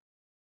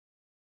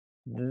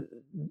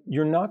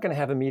 you're not going to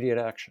have immediate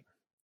action,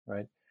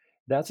 right?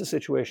 That's a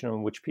situation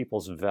in which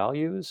people's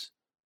values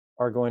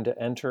are going to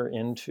enter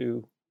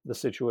into the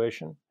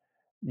situation.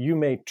 You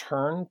may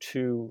turn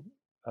to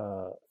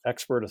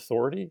expert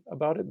authority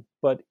about it,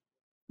 but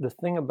the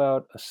thing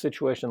about a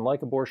situation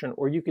like abortion,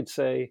 or you could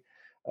say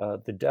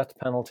the death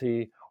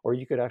penalty, or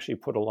you could actually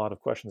put a lot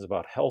of questions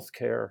about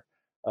healthcare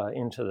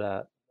into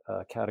that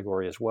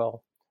category as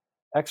well.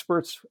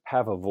 Experts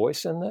have a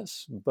voice in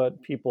this,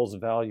 but people's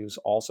values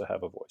also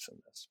have a voice in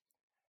this.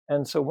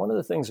 And so one of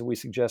the things that we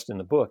suggest in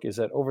the book is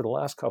that over the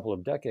last couple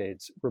of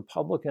decades,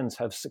 Republicans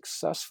have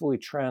successfully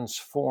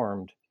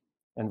transformed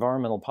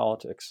environmental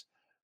politics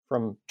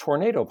from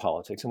tornado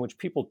politics, in which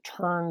people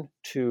turn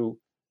to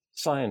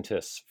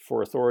scientists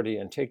for authority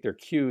and take their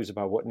cues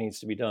about what needs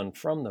to be done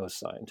from those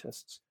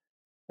scientists.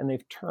 And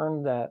they've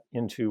turned that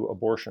into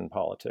abortion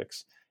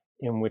politics,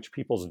 in which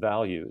people's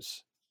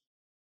values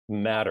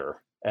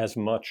matter as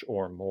much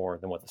or more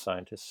than what the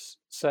scientists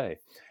say.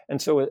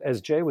 And so,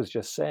 as Jay was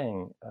just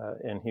saying,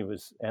 and he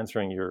was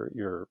answering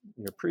your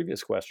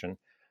previous question,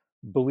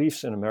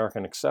 beliefs in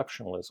American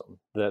exceptionalism,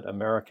 that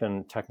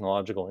American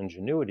technological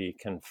ingenuity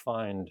can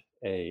find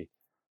a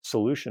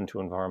solution to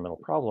environmental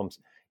problems,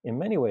 in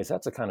many ways,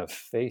 that's a kind of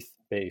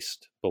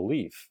faith-based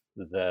belief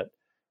that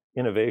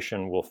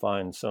innovation will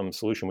find some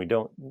solution. We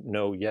don't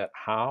know yet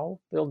how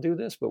they'll do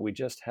this, but we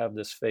just have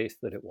this faith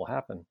that it will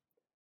happen.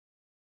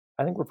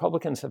 I think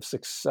Republicans have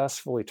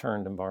successfully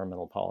turned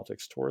environmental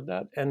politics toward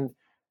that. And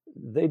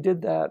they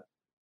did that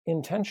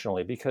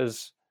intentionally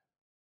because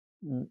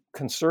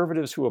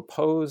conservatives who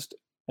opposed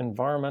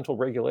environmental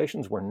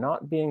regulations were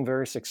not being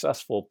very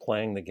successful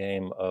playing the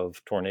game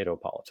of tornado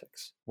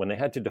politics. When they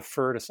had to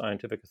defer to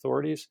scientific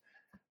authorities,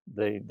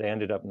 they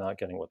ended up not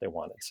getting what they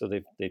wanted. So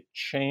they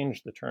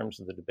changed the terms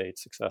of the debate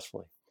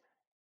successfully.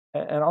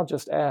 And I'll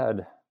just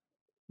add,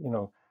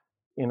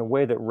 in a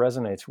way that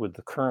resonates with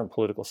the current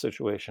political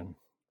situation,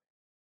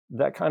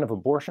 that kind of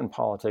abortion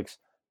politics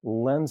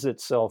lends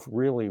itself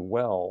really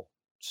well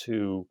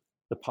to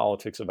the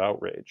politics of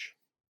outrage,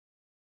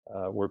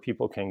 where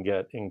people can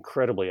get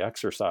incredibly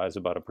exercised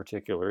about a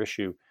particular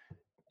issue.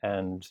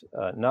 And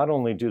not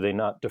only do they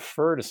not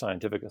defer to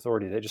scientific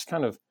authority,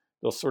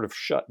 they'll sort of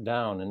shut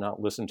down and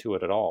not listen to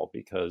it at all,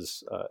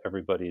 because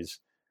everybody's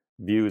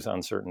views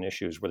on certain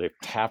issues where they've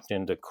tapped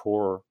into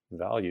core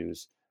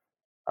values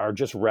are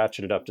just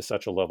ratcheted up to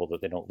such a level that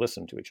they don't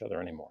listen to each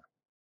other anymore.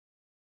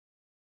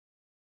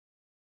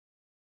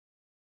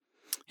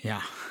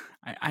 Yeah.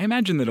 I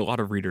imagine that a lot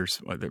of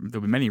readers,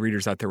 there'll be many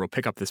readers out there will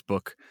pick up this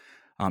book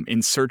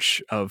in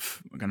search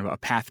of kind of a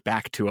path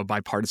back to a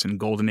bipartisan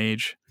golden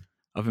age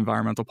of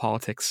environmental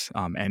politics.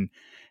 But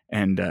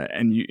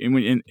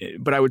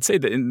I would say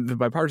that in the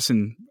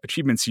bipartisan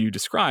achievements you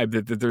described,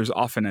 that there's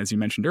often, as you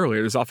mentioned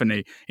earlier, there's often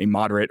a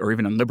moderate or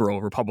even a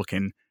liberal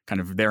Republican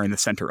kind of there in the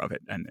center of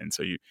it. And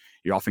so you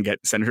often get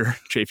Senator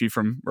Chafee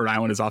from Rhode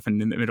Island is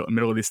often in the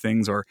middle of these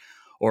things, or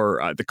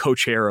the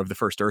co-chair of the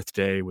first Earth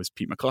Day was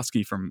Pete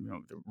McCluskey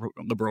from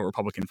the liberal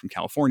Republican from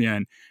California.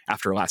 And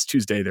after last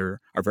Tuesday,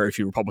 there are very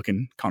few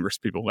Republican Congress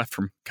people left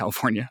from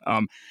California.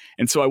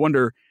 And so I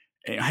wonder,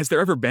 has there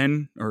ever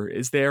been, or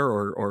is there,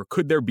 or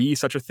could there be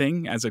such a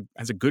thing as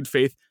a good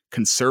faith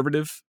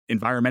conservative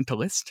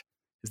environmentalist?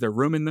 Is there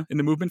room in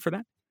the movement for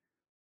that?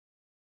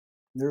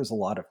 There's a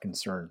lot of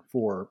concern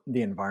for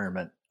the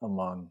environment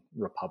among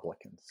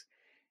Republicans,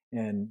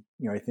 and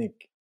I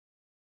think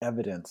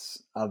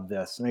evidence of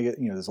this,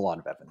 and there's a lot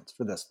of evidence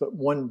for this, but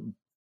one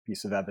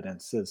piece of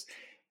evidence is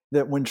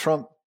that when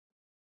Trump's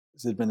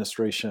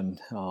administration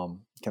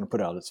kind of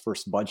put out its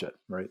first budget,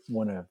 right,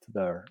 one of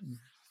the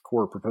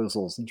core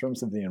proposals in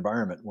terms of the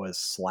environment was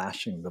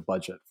slashing the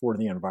budget for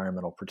the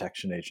Environmental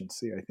Protection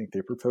Agency. I think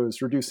they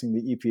proposed reducing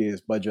the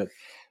EPA's budget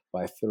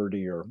by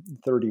 30 or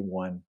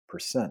 31%.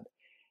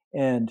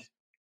 And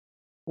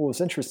what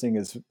was interesting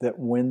is that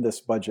when this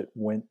budget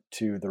went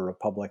to the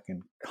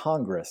Republican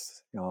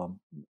Congress,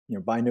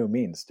 by no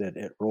means did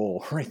it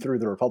roll right through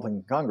the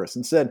Republican Congress.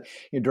 Instead,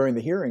 during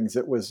the hearings,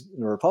 it was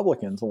the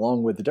Republicans,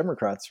 along with the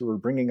Democrats, who were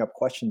bringing up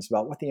questions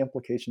about what the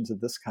implications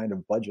of this kind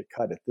of budget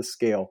cut at this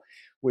scale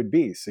would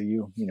be. So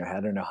you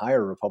had an Ohio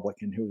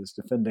Republican who was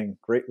defending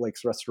Great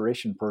Lakes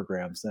restoration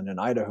programs, and an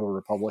Idaho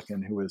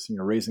Republican who was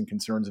raising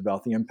concerns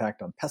about the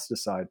impact on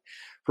pesticide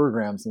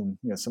programs, and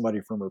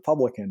somebody from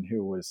Republican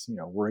who was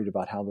worried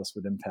about how this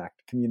would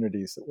impact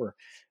communities that were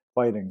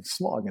fighting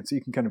smog. And so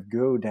you can kind of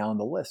go down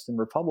the list, and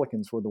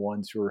Republicans were the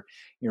ones who were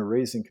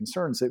raising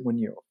concerns that when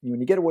you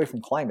get away from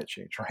climate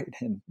change, right,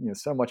 and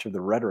so much of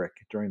the rhetoric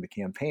during the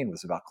campaign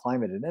was about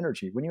climate and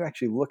energy, when you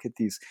actually look at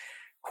these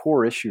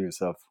core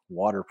issues of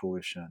water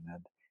pollution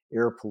and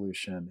air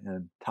pollution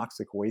and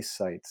toxic waste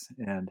sites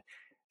and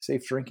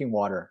safe drinking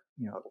water,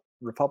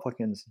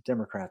 Republicans,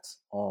 Democrats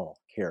all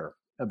care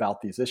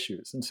about these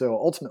issues. And so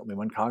ultimately,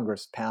 when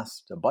Congress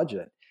passed a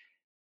budget,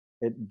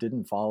 it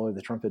didn't follow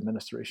the Trump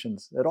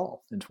administration's at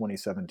all in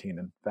 2017.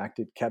 In fact,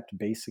 it kept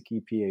basic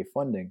EPA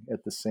funding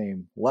at the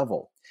same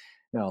level.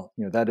 Now,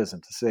 that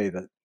isn't to say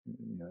that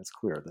it's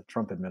clear the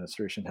Trump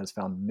administration has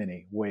found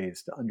many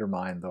ways to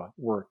undermine the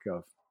work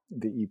of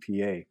the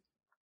EPA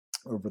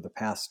over the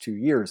past 2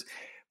 years,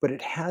 but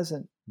it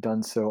hasn't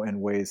done so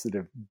in ways that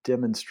have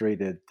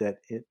demonstrated that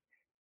it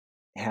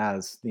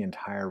has the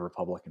entire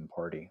Republican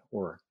Party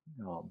or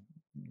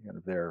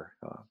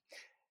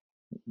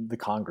the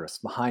Congress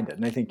behind it.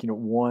 And I think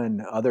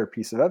one other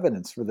piece of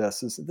evidence for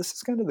this is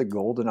kind of the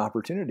golden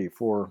opportunity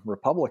for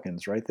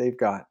Republicans, right? They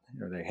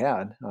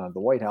had the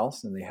White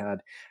House and they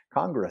had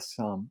Congress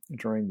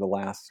during the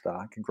last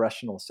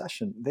congressional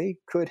session. They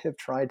could have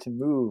tried to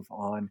move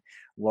on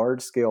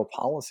large-scale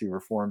policy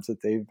reforms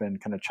that they've been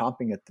kind of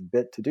chomping at the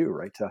bit to do,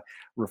 right? To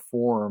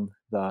reform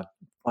the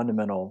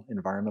fundamental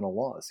environmental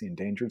laws, the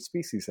Endangered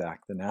Species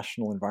Act, the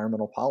National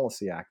Environmental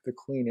Policy Act, the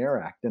Clean Air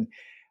Act, and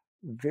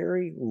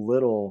very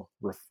little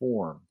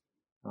reform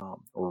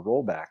or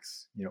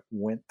rollbacks,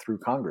 went through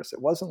Congress.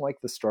 It wasn't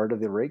like the start of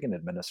the Reagan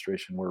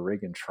administration, where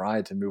Reagan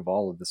tried to move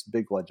all of this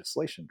big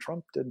legislation.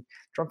 Trump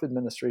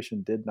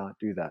administration did not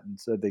do that.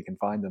 Instead, they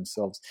confined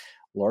themselves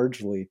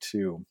largely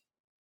to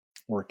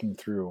working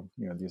through,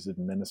 these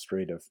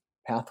administrative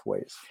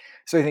pathways.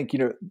 So I think,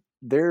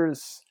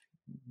 there's,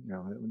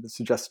 it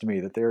suggests to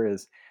me that there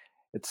is,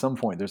 at some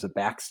point, there's a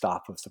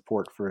backstop of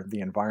support for the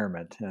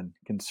environment and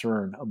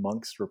concern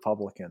amongst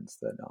Republicans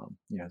that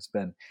has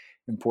been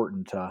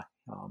important to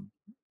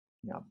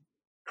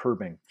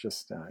curbing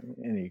just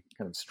any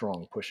kind of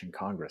strong push in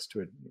Congress to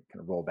kind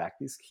of roll back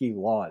these key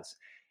laws.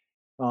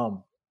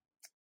 The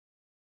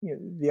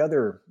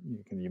other,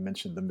 you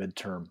mentioned the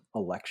midterm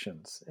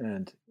elections,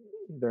 and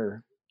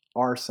there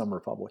are some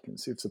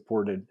Republicans who've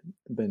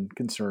been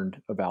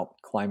concerned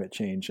about climate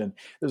change. And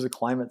there's a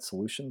Climate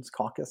Solutions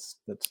Caucus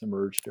that's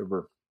emerged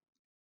over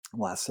the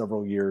last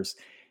several years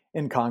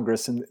in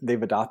Congress, and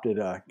they've adopted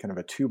a kind of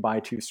a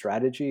 2-by-2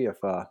 strategy.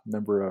 If a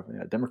member of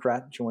a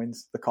Democrat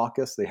joins the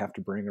caucus, they have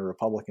to bring a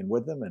Republican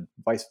with them, and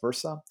vice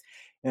versa.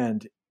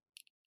 And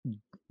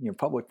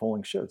public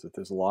polling shows that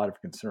there's a lot of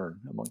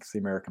concern amongst the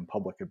American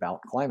public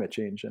about climate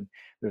change, and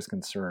there's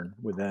concern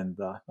within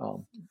the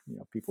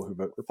people who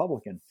vote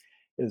Republican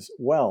as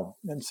well.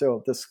 And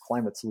so this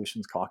Climate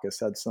Solutions Caucus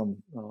had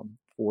some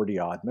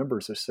 40-odd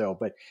members or so,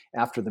 but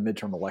after the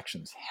midterm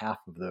elections, half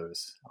of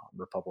those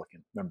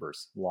Republican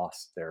members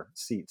lost their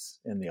seats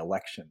in the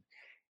election.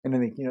 And I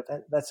think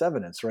that's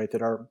evidence, right,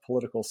 that our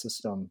political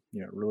system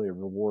really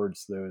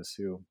rewards those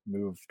who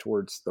move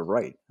towards the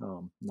right,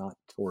 not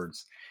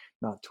towards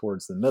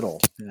the middle.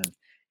 And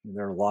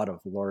there are a lot of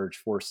large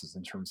forces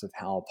in terms of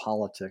how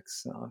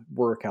politics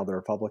work, how the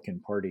Republican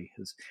Party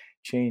has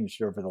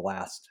changed over the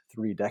last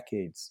 3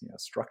 decades,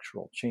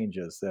 structural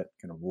changes that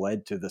kind of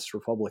led to this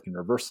Republican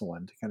reversal,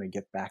 and to kind of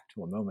get back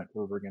to a moment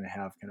where we're going to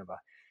have kind of a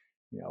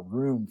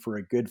room for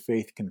a good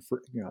faith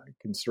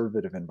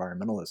conservative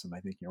environmentalism.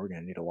 I think we're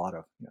going to need a lot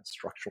of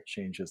structural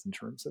changes in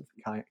terms of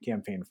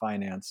campaign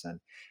finance and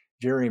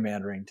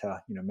gerrymandering to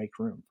make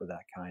room for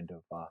that kind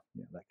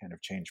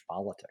of change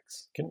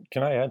politics.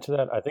 Can I add to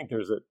that? I think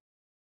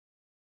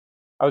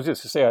I was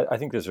just to say, I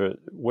think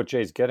what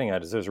Jay's getting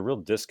at is there's a real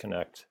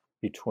disconnect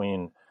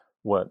between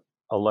what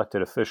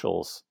elected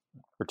officials,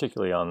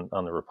 particularly on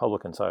the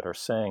Republican side, are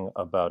saying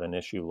about an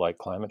issue like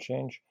climate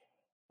change,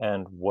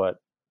 and what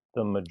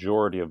the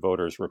majority of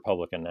voters,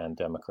 Republican and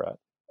Democrat,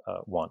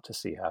 want to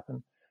see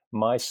happen.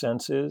 My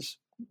sense is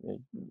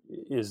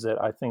that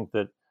I think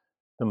that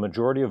the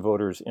majority of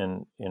voters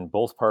in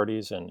both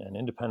parties and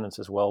independents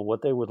as well,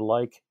 what they would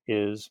like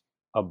is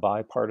a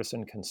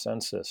bipartisan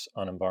consensus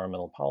on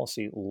environmental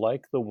policy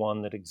like the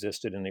one that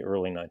existed in the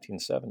early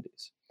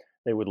 1970s.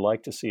 They would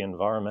like to see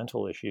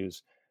environmental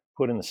issues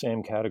put in the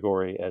same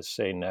category as,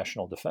 say,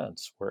 national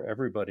defense, where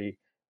everybody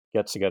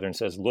gets together and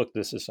says, look,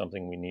 this is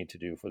something we need to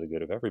do for the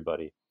good of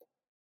everybody.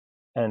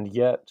 And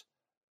yet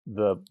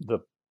the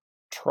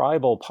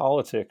tribal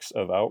politics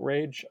of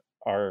outrage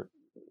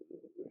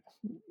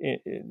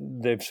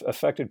they've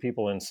affected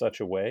people in such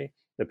a way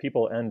that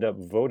people end up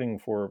voting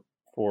for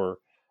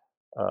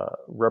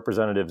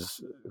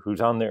representatives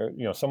who's on their,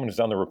 someone who's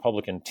on the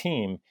Republican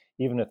team,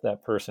 even if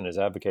that person is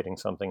advocating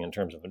something in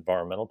terms of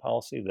environmental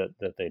policy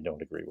that they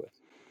don't agree with.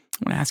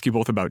 I want to ask you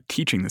both about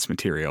teaching this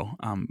material.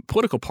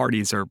 Political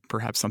parties are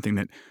perhaps something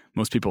that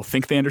most people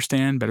think they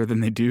understand better than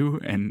they do,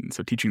 and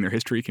so teaching their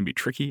history can be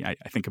tricky. I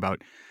think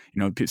about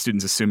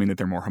students assuming that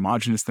they're more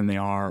homogenous than they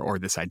are, or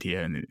this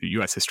idea in the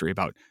U.S. history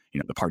about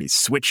the parties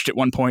switched at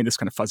one point. This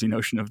kind of fuzzy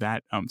notion of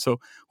that. So,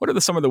 what are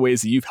some of the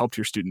ways that you've helped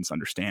your students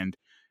understand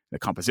the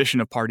composition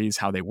of parties,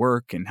 how they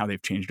work, and how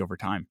they've changed over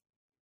time?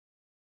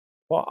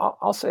 Well,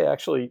 I'll say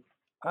actually,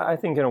 I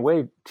think in a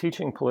way,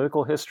 teaching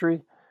political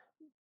history,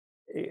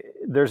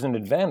 there's an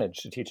advantage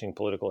to teaching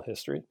political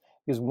history,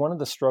 because one of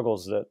the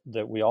struggles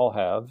that we all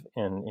have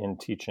in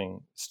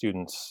teaching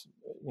students,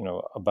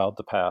 about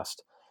the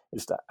past,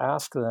 is to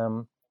ask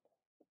them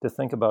to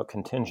think about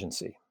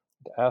contingency,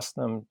 to ask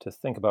them to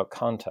think about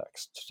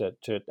context,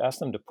 to ask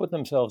them to put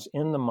themselves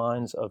in the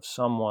minds of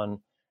someone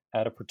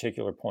at a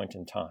particular point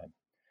in time.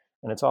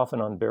 And it's often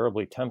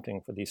unbearably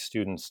tempting for these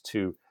students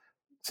to,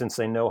 since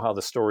they know how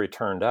the story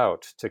turned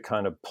out, to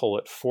kind of pull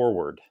it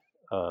forward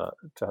to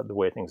the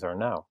way things are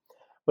now.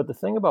 But the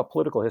thing about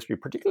political history,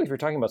 particularly if you're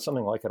talking about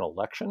something like an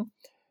election,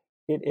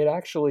 it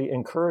actually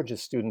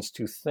encourages students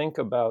to think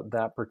about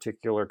that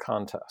particular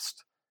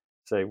contest.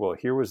 Say, well,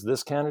 here was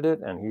this candidate,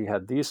 and he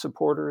had these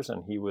supporters,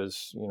 and he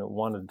was,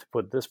 wanted to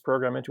put this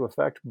program into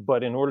effect.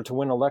 But in order to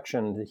win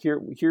election,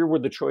 here were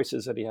the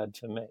choices that he had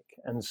to make.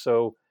 And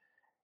so,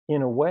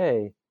 in a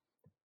way,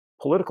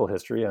 political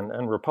history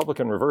and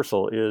Republican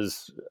reversal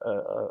is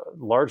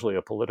largely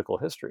a political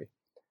history.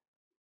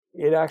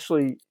 It's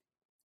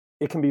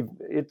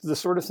the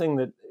sort of thing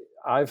that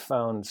I've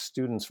found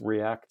students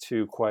react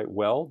to quite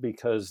well,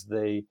 because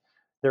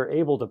they're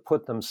able to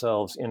put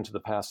themselves into the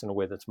past in a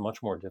way that's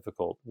much more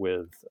difficult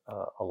with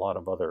a lot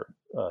of other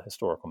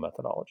historical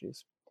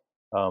methodologies.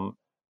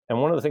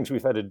 And one of the things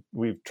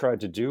we've tried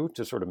to do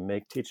to sort of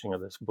make teaching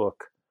of this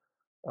book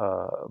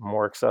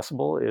more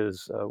accessible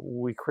is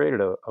we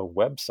created a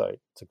website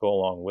to go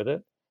along with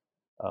it,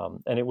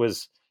 and it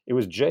was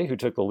Jay who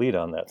took the lead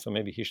on that. So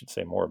maybe he should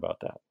say more about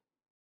that.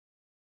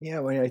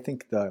 Yeah, I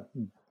think the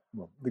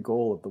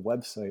goal of the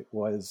website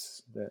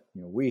was that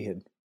we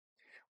had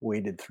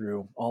waded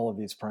through all of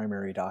these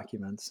primary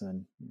documents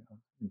and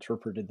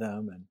interpreted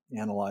them and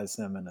analyzed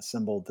them and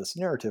assembled this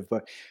narrative,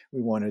 but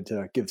we wanted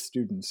to give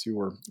students who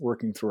were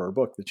working through our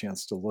book the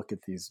chance to look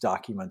at these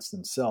documents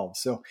themselves.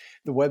 So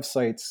the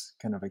website's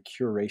kind of a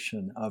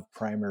curation of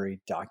primary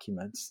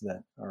documents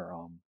that are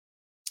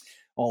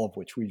all of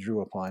which we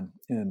drew upon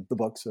in the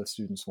book. So if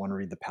students want to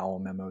read the Powell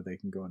Memo, they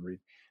can go and read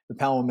the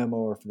Powell Memo,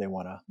 or if they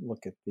want to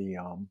look at the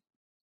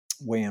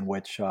way in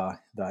which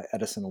the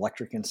Edison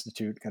Electric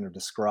Institute kind of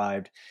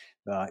described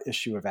the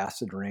issue of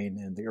acid rain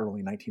in the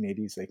early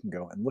 1980s, they can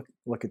go and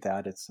look at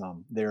that. It's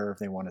there. If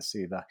they want to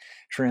see the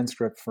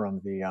transcript from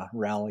the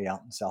rally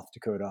out in South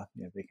Dakota,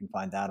 they can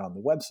find that on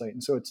the website.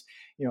 And so it's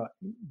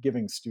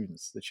giving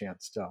students the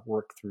chance to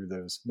work through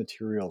those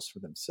materials for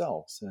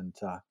themselves and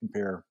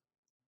compare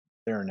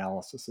their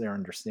analysis, their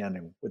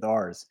understanding with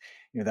ours.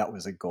 That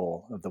was a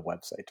goal of the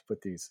website, to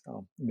put these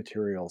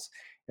materials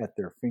at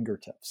their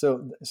fingertips.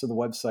 So the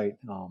website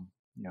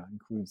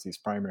includes these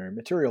primary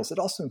materials. It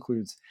also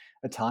includes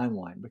a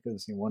timeline,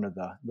 because one of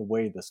the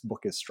way this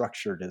book is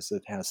structured is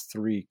it has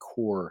 3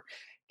 core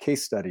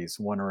case studies,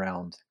 one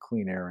around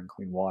clean air and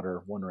clean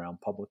water, one around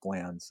public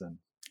lands and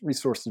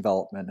resource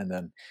development, and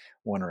then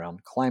one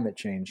around climate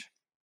change.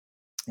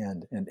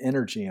 and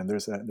energy. And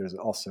there's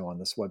also on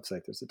this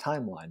website, there's a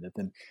timeline that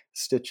then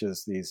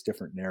stitches these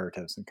different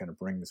narratives and kind of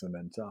brings them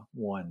into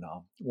one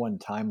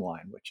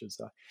timeline, which is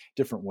a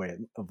different way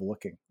of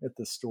looking at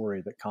the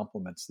story that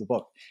complements the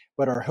book.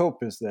 But our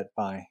hope is that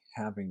by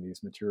having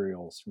these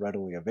materials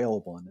readily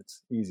available, and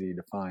it's easy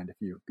to find if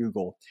you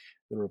Google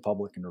the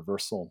Republican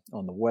Reversal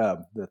on the web,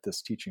 that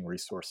this teaching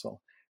resource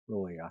will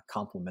really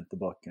complement the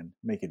book and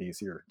make it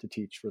easier to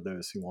teach for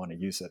those who want to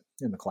use it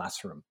in the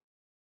classroom.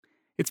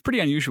 It's pretty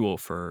unusual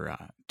for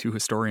two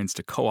historians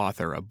to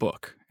co-author a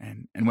book,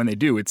 and when they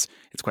do, it's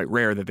quite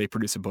rare that they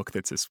produce a book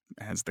that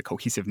has the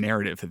cohesive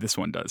narrative that this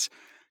one does.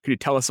 Could you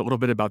tell us a little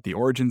bit about the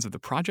origins of the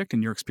project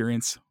and your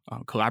experience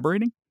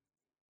collaborating?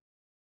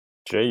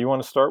 Jay, you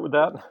want to start with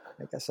that?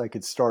 I guess I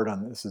could start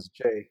on this. Is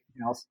Jay.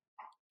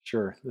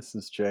 Sure, this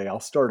is Jay. I'll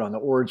start on the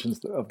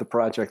origins of the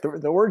project.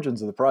 The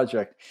origins of the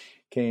project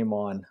came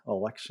on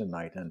election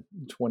night in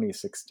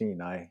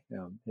 2016. I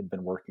had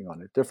been working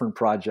on a different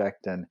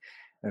project, and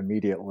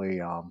immediately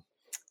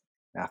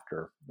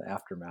after the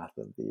aftermath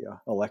of the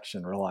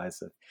election, realized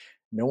that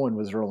no one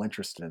was real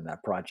interested in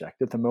that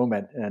project at the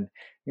moment. And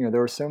there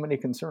were so many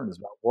concerns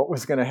about what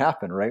was going to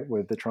happen, right,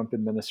 with the Trump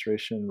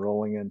administration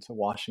rolling into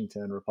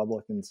Washington,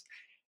 Republicans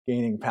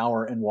gaining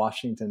power in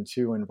Washington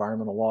to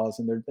environmental laws.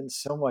 And there'd been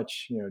so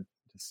much,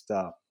 just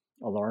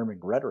alarming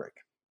rhetoric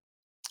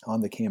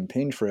on the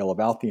campaign trail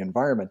about the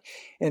environment.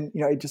 And,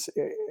 I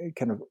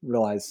kind of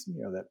realized,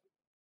 that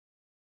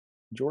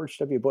George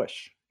W.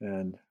 Bush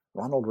and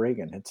Ronald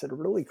Reagan had said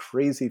really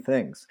crazy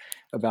things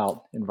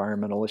about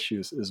environmental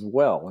issues as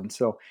well. And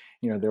so,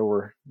 there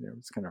was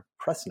kind of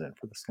precedent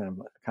for this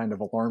kind of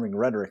alarming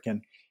rhetoric.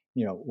 And,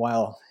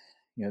 while,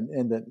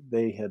 and that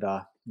they had,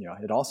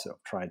 had also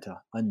tried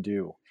to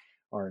undo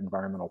our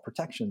environmental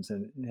protections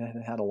and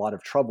had a lot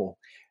of trouble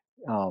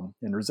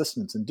and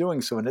resistance in doing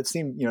so. And it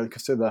seemed,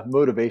 so the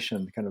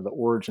motivation, kind of the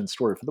origin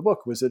story for the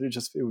book was that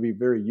it would be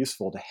very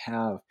useful to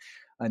have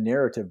a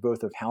narrative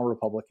both of how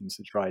Republicans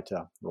had tried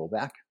to roll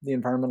back the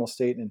environmental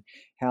state and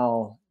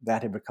how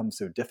that had become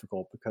so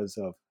difficult because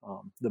of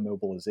the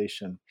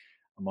mobilization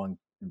among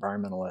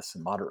environmentalists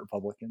and moderate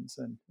Republicans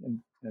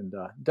and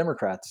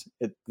Democrats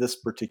at this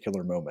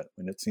particular moment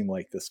when it seemed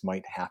like this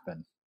might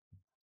happen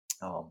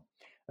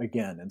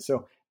again. And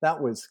so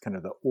that was kind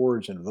of the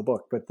origin of the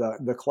book. But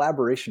the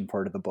collaboration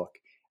part of the book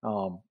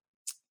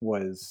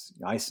was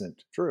I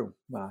sent Drew,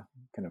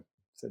 kind of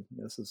said,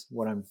 this is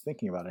what I'm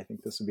thinking about. I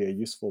think this would be a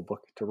useful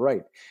book to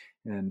write.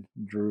 And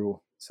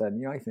Drew said,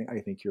 I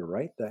think you're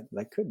right.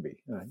 That could be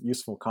a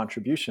useful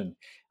contribution.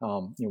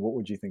 What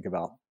would you think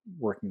about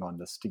working on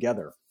this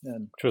together?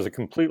 And which was a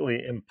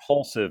completely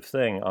impulsive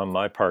thing on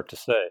my part to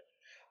say.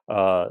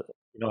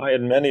 I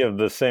had many of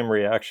the same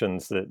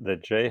reactions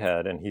that Jay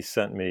had, and he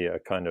sent me a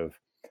kind of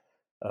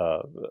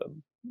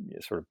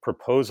sort of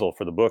proposal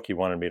for the book he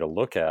wanted me to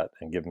look at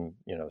and give him,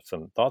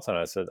 some thoughts on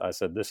it. I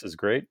said, this is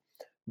great,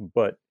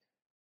 but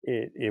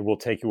it will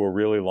take you a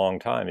really long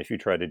time if you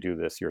try to do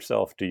this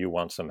yourself. Do you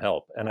want some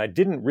help? And I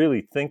didn't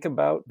really think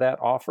about that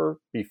offer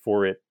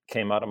before it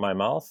came out of my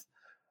mouth.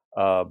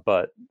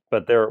 But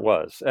there it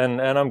was,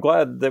 and I'm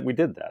glad that we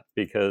did that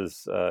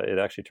because it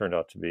actually turned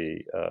out to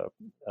be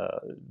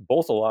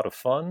both a lot of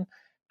fun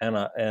and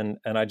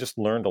I just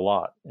learned a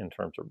lot in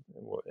terms of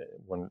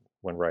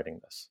when writing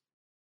this.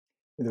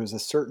 There was a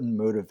certain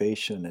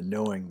motivation in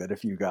knowing that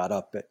if you got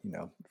up at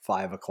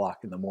 5 o'clock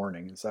in the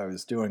morning, as I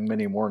was doing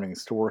many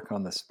mornings to work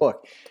on this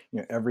book,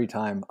 every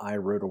time I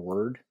wrote a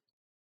word,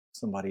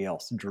 somebody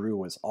else, Drew,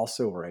 was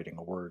also writing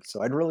a word.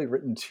 So I'd really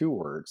written 2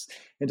 words.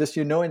 And just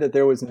knowing that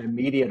there was an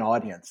immediate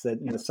audience, that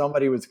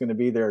somebody was going to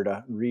be there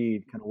to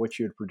read kind of what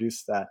you had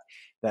produced that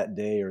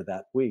day or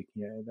that week.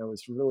 That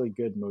was really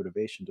good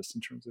motivation just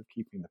in terms of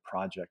keeping the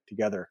project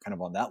together kind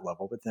of on that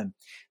level. But then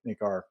I think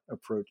our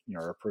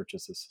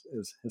approaches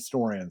as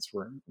historians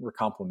were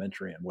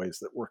complementary in ways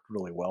that worked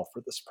really well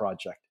for this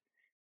project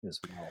as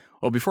well.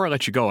 Well, before I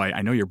let you go,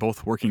 I know you're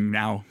both working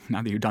now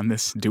that you've done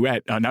this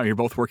duet, now you're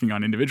both working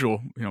on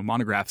individual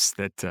monographs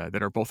that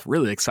are both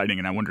really exciting,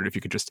 and I wondered if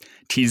you could just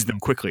tease them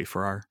quickly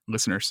for our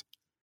listeners.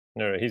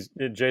 No,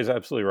 Jay's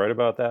absolutely right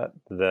about that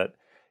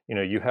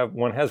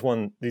one has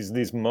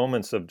these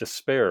moments of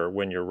despair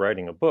when you're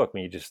writing a book,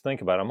 when you just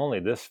think about, I'm only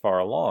this far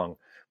along,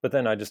 but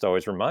then I just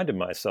always reminded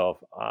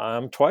myself,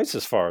 I'm twice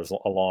as far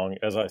along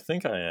as I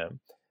think I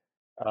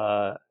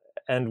am.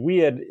 And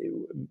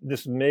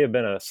this may have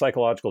been a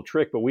psychological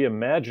trick, but we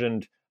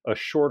imagined a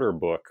shorter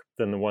book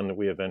than the one that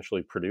we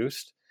eventually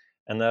produced.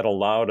 And that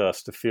allowed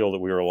us to feel that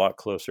we were a lot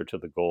closer to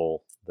the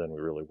goal than we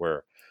really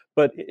were.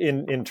 But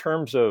in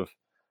terms of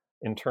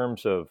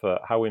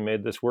how we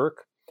made this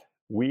work,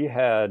 we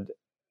had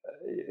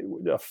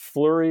a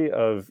flurry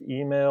of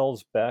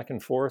emails back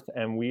and forth,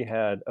 and we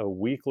had a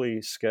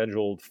weekly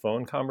scheduled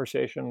phone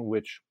conversation,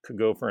 which could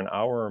go for an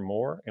hour or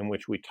more, in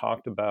which we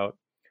talked about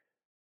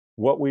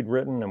what we'd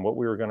written and what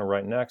we were going to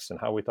write next and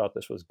how we thought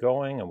this was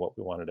going and what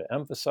we wanted to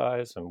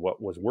emphasize and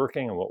what was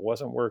working and what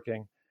wasn't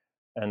working.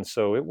 And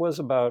so it was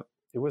about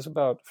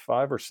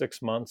 5 or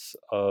 6 months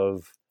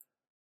of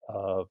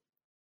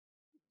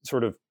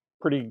sort of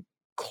pretty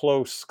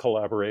close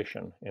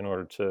collaboration in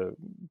order to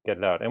get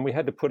it out. And we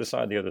had to put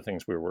aside the other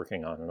things we were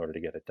working on in order to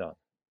get it done.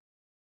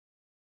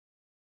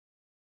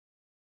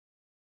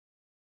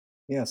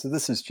 Yeah, so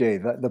this is Jay.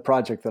 The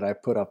project that I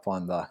put up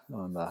on the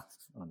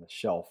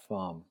shelf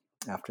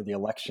after the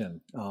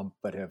election,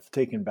 but have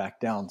taken back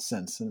down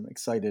since, and I'm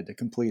excited to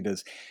complete,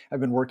 is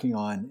I've been working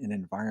on an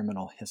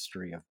environmental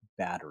history of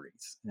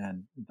batteries.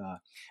 And the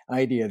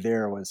idea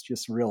there was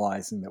just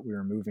realizing that we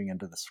were moving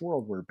into this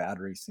world where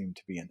batteries seem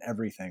to be in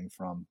everything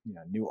from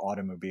new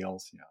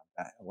automobiles,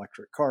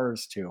 electric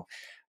cars, to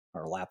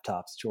our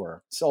laptops, to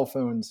our cell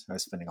phones. I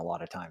was spending a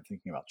lot of time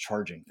thinking about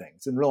charging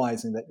things and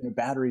realizing that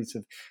batteries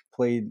have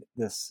played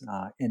this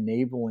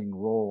enabling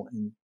role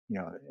in,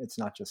 it's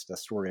not just a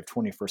story of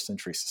 21st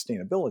century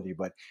sustainability,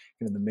 but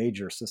the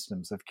major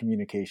systems of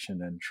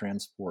communication and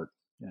transport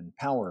and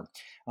power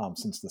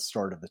since the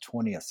start of the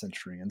 20th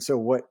century. And so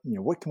what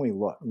can we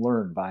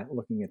learn by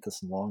looking at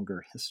this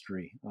longer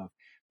history of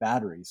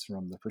batteries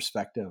from the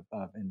perspective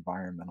of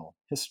environmental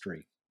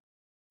history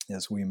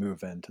as we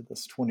move into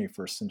this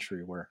 21st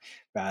century where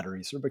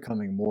batteries are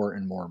becoming more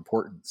and more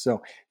important?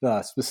 So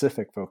the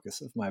specific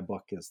focus of my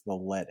book is the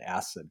lead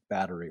acid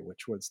battery,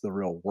 which was the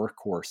real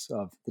workhorse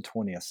of the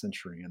 20th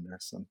century. And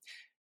there's some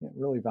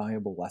really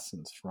valuable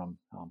lessons from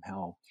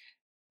how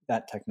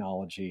that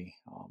technology,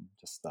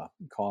 just the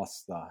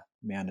costs, the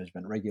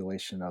management,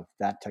 regulation of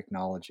that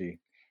technology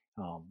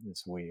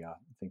as we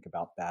think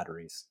about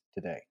batteries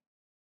today.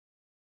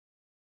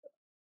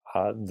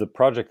 The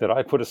project that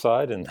I put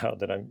aside and now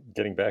that I'm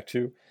getting back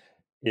to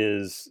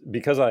is,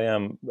 because I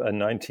am a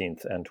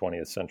 19th and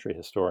 20th century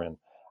historian,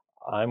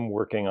 I'm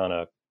working on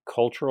a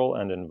cultural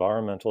and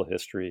environmental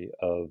history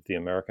of the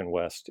American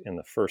West in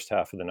the first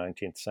half of the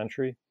 19th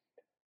century.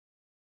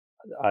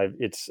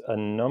 It's a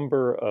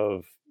number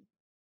of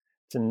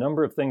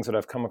things that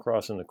I've come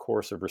across in the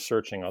course of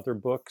researching other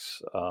books,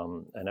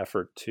 an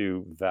effort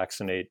to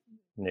vaccinate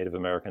Native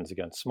Americans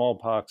against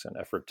smallpox, an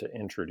effort to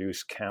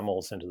introduce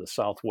camels into the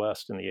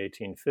Southwest in the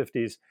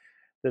 1850s,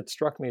 that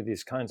struck me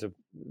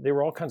they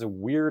were all kinds of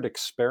weird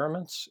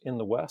experiments in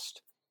the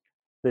West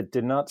that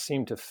did not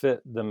seem to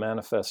fit the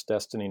Manifest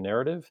Destiny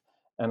narrative.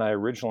 And I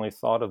originally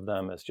thought of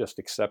them as just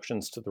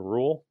exceptions to the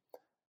rule.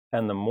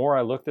 And the more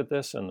I looked at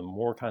this and the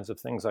more kinds of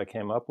things I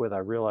came up with, I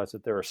realized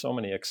that there are so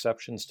many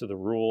exceptions to the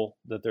rule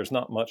that there's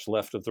not much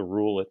left of the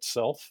rule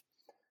itself.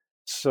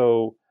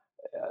 So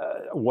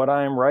what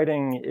I am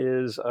writing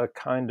is a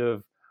kind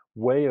of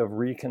way of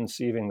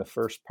reconceiving the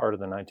first part of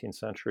the 19th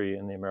century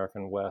in the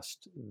American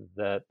West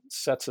that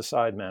sets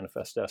aside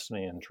Manifest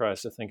Destiny and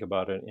tries to think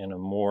about it in a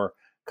more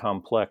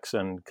complex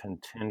and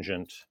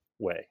contingent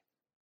way.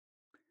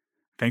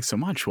 Thanks so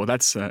much. Well,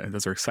 those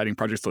are exciting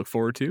projects to look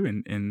forward to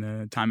in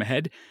the time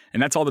ahead.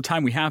 And that's all the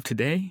time we have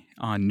today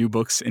on New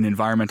Books in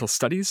Environmental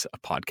Studies, a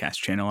podcast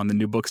channel on the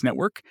New Books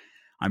Network.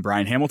 I'm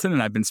Brian Hamilton,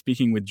 and I've been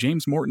speaking with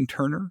James Morton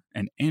Turner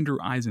and Andrew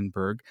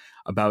Eisenberg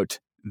about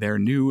their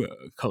new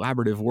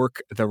collaborative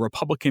work, The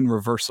Republican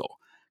Reversal: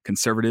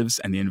 Conservatives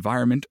and the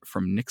Environment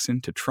from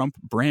Nixon to Trump,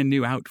 brand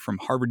new out from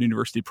Harvard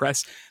University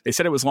Press. They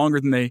said it was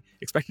longer than they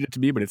expected it to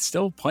be, but it's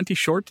still plenty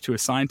short to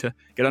assign to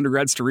get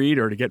undergrads to read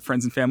or to get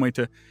friends and family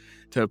to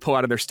pull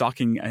out of their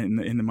stocking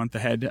in the month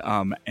ahead.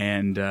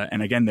 And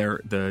again,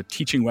 the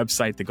teaching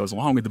website that goes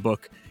along with the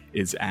book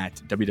is at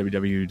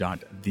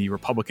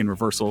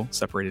www.therepublicanreversal,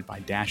 separated by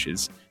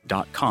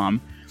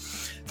dashes.com.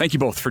 Thank you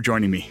both for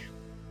joining me.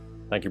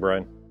 Thank you,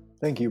 Brian.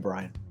 Thank you,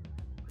 Brian.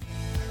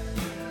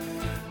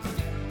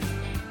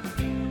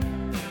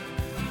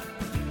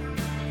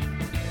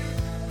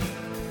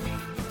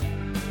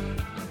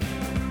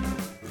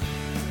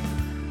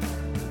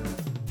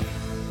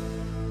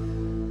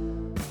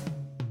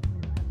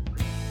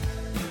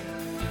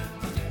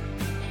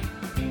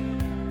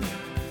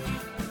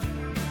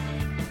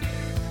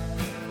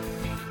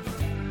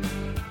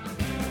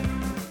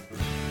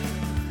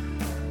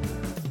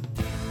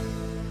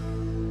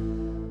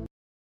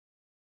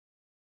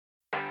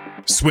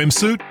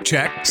 Swimsuit?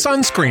 Check.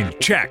 Sunscreen?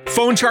 Check.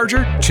 Phone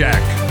charger?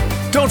 Check.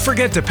 Don't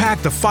forget to pack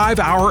the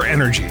 5-Hour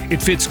Energy.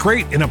 It fits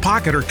great in a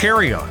pocket or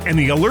carry-on, and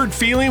the alert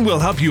feeling will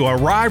help you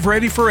arrive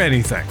ready for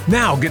anything.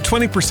 Now get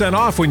 20%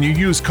 off when you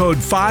use code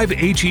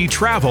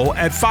 5HETRAVEL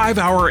at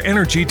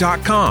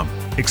 5hourenergy.com.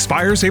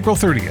 Expires April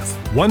 30th.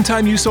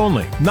 One-time use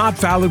only. Not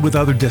valid with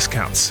other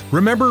discounts.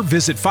 Remember,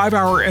 visit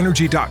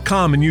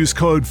 5hourenergy.com and use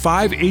code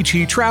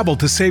 5HETRAVEL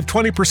to save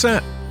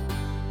 20%.